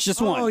song for us.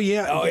 Just one. Oh,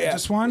 yeah.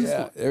 Just one?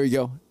 Yeah, there you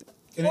go.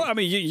 Well, I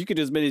mean, you could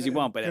do as many as you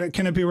want, but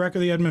can it be Wreck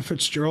of the Edmund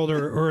Fitzgerald,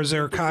 or is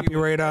there a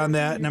copyright on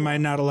that? And am I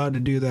not allowed to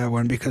do that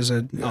one because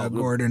of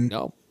Gordon?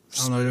 No.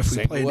 I don't know if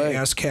we played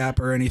ASCAP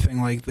or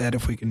anything like that,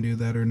 if we can do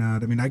that or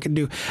not. I mean, I could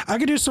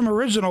do some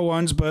original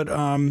ones, but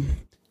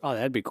oh,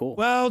 that'd be cool.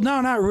 Well,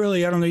 no, not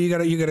really. I don't know. You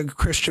got a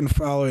Christian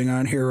following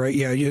on here, right?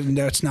 Yeah,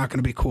 that's not going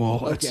to be cool.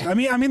 Okay. I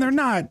mean, they're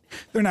not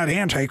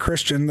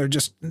anti-Christian. They're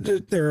just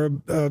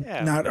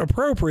not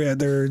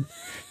appropriate. It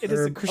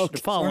is a Christian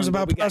following. Songs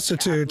about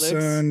prostitutes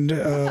and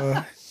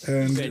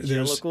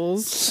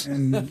there's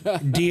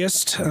and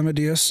deist. I'm a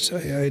deist.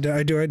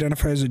 I do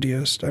identify as a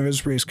deist. I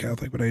was raised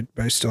Catholic, but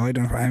I still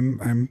identify.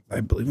 I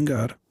believe in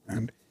God.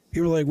 And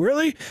people are like,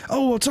 really?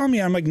 Oh, well, tell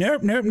me. I'm like,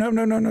 nope.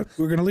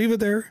 We're gonna leave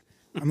it there.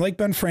 I'm like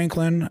Ben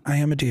Franklin. I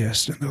am a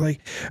deist. And they're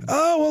like,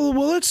 oh,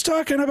 well, it's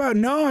talking about,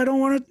 no, I don't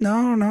want to.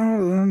 No.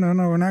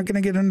 We're not going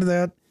to get into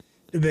that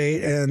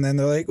debate. And then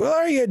they're like, well,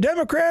 are you a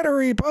Democrat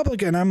or a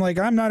Republican? I'm like,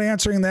 I'm not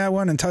answering that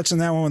one and touching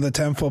that one with a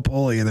 10-foot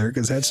pole either,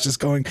 because that's just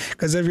going,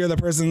 because if you're the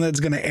person that's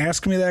going to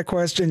ask me that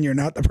question, you're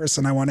not the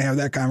person I want to have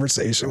that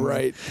conversation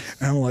right with.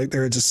 And I'm like,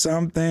 there are just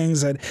some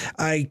things that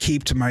I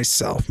keep to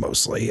myself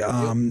mostly.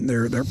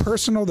 They're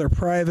personal, they're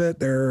private,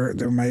 they're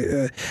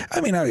my,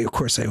 I mean, of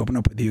course I open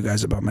up with you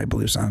guys about my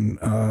beliefs on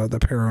the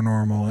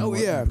paranormal.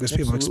 And because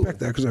people expect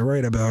that because I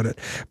write about it.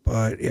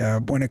 But yeah,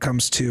 when it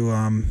comes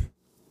to,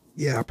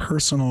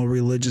 personal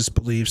religious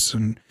beliefs,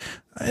 and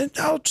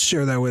I'll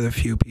share that with a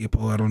few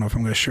people. I don't know if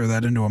I'm going to share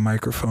that into a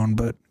microphone,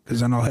 but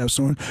because then I'll have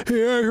someone,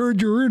 hey, I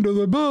heard you're into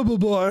the blah, blah,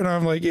 blah. And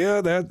I'm like, yeah,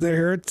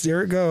 there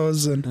it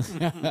goes. And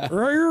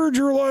or I heard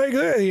you're like,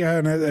 hey. Yeah,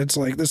 and it's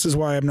like, this is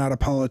why I'm not a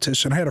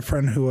politician. I had a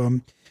friend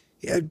who,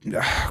 Yeah,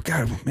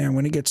 God, man,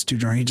 when he gets too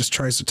drunk, he just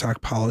tries to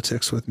talk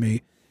politics with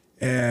me.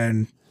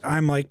 And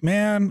I'm like,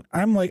 man,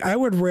 I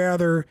would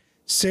rather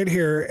sit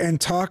here and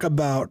talk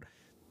about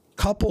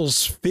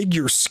couples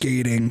figure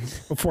skating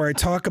before I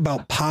talk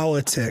about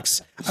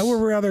politics. I would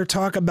rather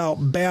talk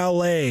about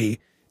ballet.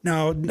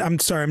 Now, I'm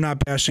sorry, I'm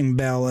not bashing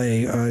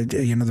ballet.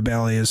 The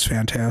ballet is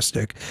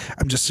fantastic.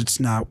 It's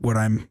not what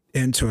I'm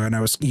into. And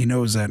he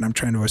knows that. And I'm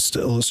trying to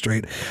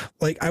illustrate.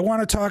 Like, I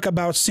want to talk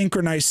about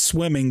synchronized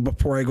swimming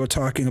before I go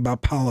talking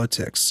about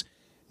politics.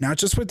 Not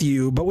just with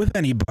you, but with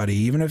anybody,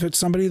 even if it's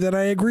somebody that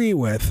I agree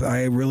with.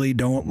 I really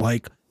don't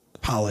like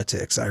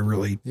politics. I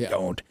really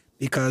don't.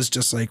 Because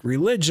just like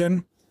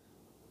religion,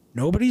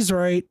 nobody's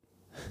right,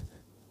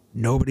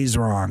 nobody's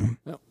wrong.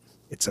 No.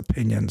 It's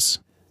opinions.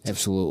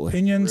 Absolutely.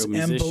 Opinions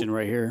and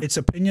right here. It's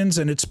opinions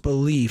and it's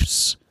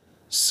beliefs.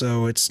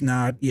 So it's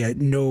not,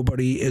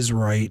 nobody is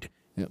right.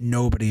 Yep.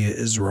 Nobody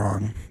is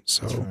wrong.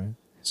 So, right.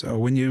 So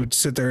when you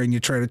sit there and you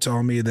try to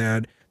tell me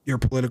that your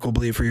political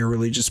belief or your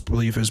religious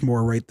belief is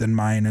more right than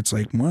mine, it's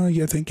like, well,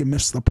 I think you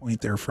missed the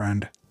point there,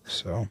 friend.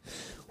 So,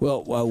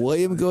 well, while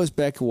William goes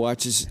back and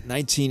watches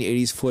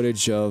 1980s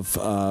footage of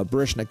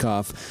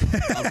Baryshnikov,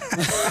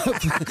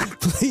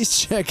 please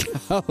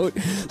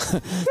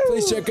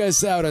check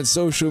us out on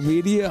social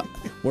media.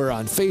 We're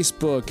on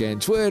Facebook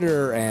and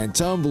Twitter and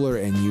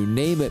Tumblr and you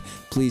name it.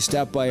 Please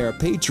stop by our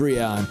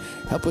Patreon.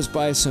 Help us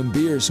buy some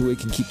beer so we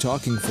can keep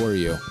talking for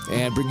you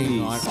and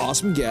bringing on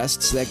awesome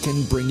guests that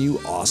can bring you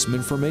awesome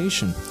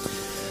information.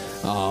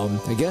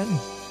 Again,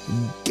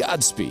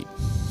 Godspeed.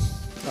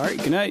 All right,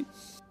 good night.